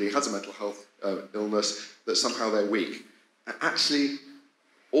somebody has a mental health illness, that somehow they're weak. And actually,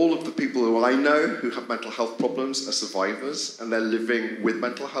 all of the people who I know who have mental health problems are survivors, and they're living with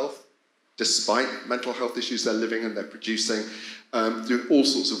mental health. despite mental health issues they're living and they're producing, doing all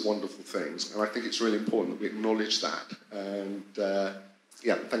sorts of wonderful things. And I think it's really important that we acknowledge that. And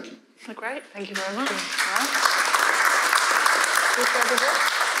yeah, thank you. Great, thank you very much.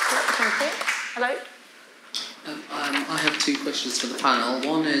 Thank you. Hello. I have two questions for the panel.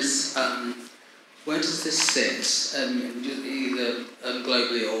 One is, where does this sit, either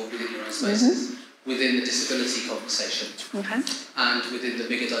globally or within your own spaces, within the disability conversation and within the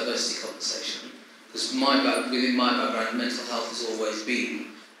bigger diversity conversation? Because within my background, mental health has always been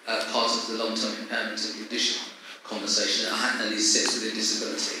part of the long-term impairment and condition conversation, and it sits within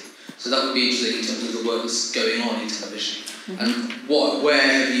disability. So that would be interesting in terms of the work that's going on in television. And where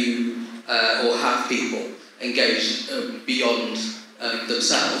have you or have people engaged beyond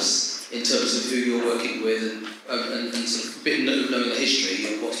themselves in terms of who you're working with and sort of a bit knowing the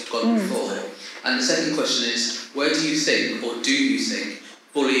history of what's gone before? And the second question is, where do you think, or do you think,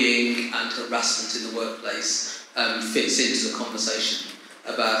 bullying and harassment in the workplace fits into the conversation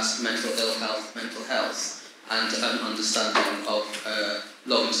about mental health, and understanding of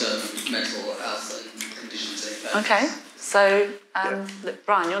long-term mental health and conditions in impairment? Okay, so look,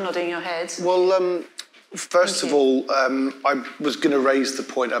 Bryan, you're nodding your head. Well, first of all, I was going to raise the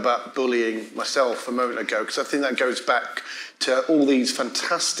point about bullying myself a moment ago, because I think that goes back to all these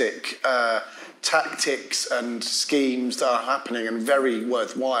fantastic tactics and schemes that are happening and very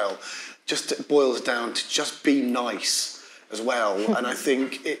worthwhile. Just it boils down to just be nice as well. And I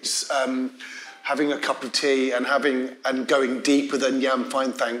think it's having a cup of tea and going deeper than, yeah, I'm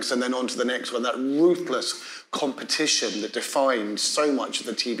fine, thanks, and then on to the next one. That ruthless competition that defines so much of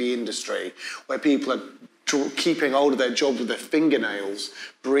the TV industry, where people are keeping hold of their jobs with their fingernails,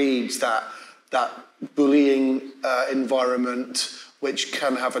 breeds that bullying environment, which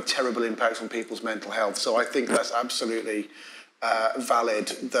can have a terrible impact on people's mental health. So I think that's absolutely valid,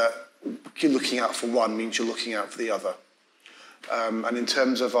 that you're looking out for one means you're looking out for the other. And in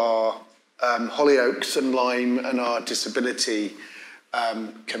terms of our Hollyoaks and Lyme and our disability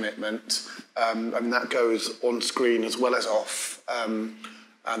commitment, I mean, that goes on screen as well as off, and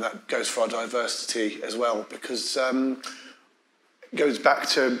that goes for our diversity as well, because it goes back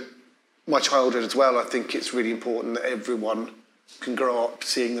to my childhood as well. I think it's really important that everyone can grow up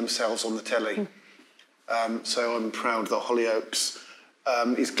seeing themselves on the telly. So I'm proud that Hollyoaks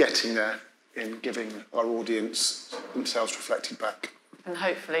is getting there in giving our audience themselves reflected back. And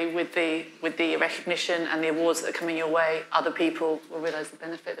hopefully with the recognition and the awards that are coming your way, other people will realise the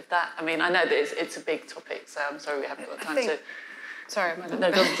benefit of that. I mean, I know that it's a big topic, so I'm sorry we haven't got time to... Sorry,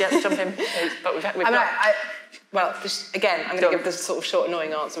 no, go on, yes, jump in, please. But again, I'm going to give this sort of short,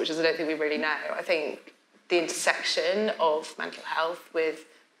 annoying answer, which is I don't think we really know. I think the intersection of mental health with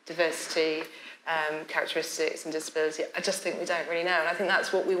diversity, characteristics and disability, I just think we don't really know. And I think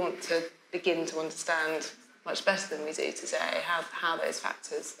that's what we want to begin to understand much better than we do today, how those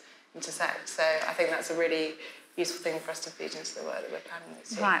factors intersect. So I think that's a really useful thing for us to feed into the work that we're planning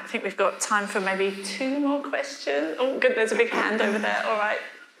this year. Right, I think we've got time for maybe 2 more questions. Oh, good, there's a big hand over there. All right,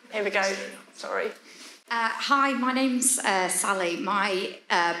 here we go. Sorry. Hi, my name's Sally. My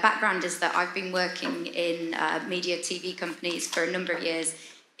background is that I've been working in media TV companies for a number of years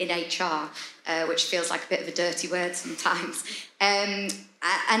in HR, which feels like a bit of a dirty word sometimes. And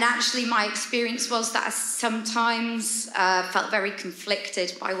actually my experience was that I sometimes felt very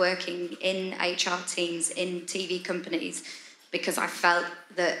conflicted by working in HR teams in TV companies, because I felt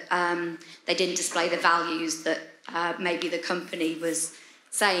that they didn't display the values that maybe the company was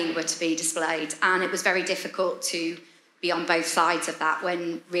saying were to be displayed. And it was very difficult to be on both sides of that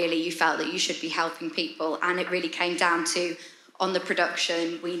when really you felt that you should be helping people. And it really came down to, on the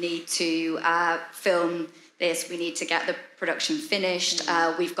production, we need to film this, we need to get the production finished,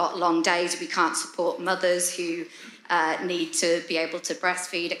 we've got long days, we can't support mothers who need to be able to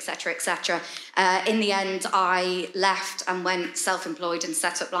breastfeed, etc., etc. In the end, I left and went self-employed and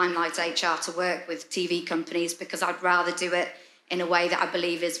set up Limelight HR to work with TV companies, because I'd rather do it in a way that I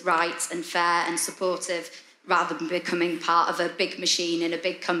believe is right and fair and supportive, rather than becoming part of a big machine in a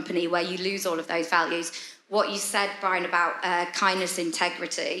big company where you lose all of those values. What you said, Bryan, about kindness,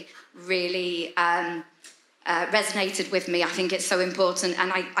 integrity, really resonated with me. I think it's so important,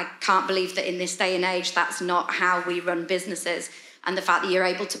 and I can't believe that in this day and age that's not how we run businesses. And the fact that you're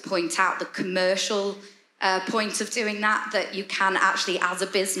able to point out the commercial point of doing that you can actually, as a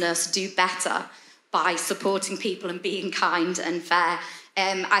business, do better by supporting people and being kind and fair.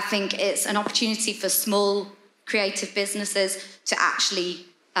 I think it's an opportunity for small creative businesses to actually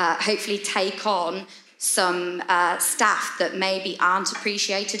hopefully take on some staff that maybe aren't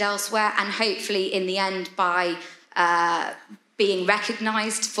appreciated elsewhere, and hopefully in the end, by being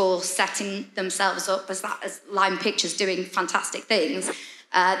recognised for setting themselves up as Line Pictures doing fantastic things,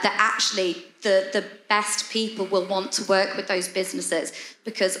 that actually the best people will want to work with those businesses,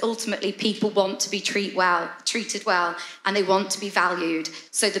 because ultimately people want to be treated well, and they want to be valued.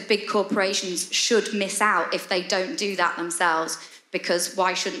 So the big corporations should miss out if they don't do that themselves, because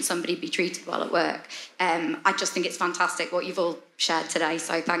why shouldn't somebody be treated well at work? I just think it's fantastic what you've all shared today,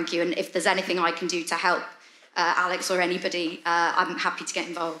 so thank you. And if there's anything I can do to help Alex or anybody, I'm happy to get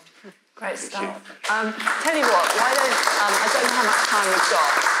involved. Great stuff. Tell you what, why don't, I don't know how much time we've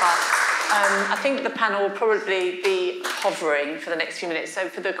got, but I think the panel will probably be hovering for the next few minutes. So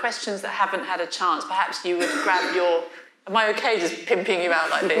for the questions that haven't had a chance, perhaps you would grab your... Am I okay just pimping you out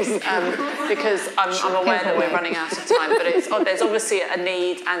like this? Because I'm aware that we're running out of time, but there's obviously a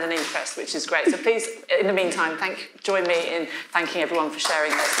need and an interest, which is great. So please, in the meantime, join me in thanking everyone for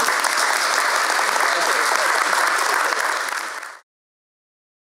sharing this.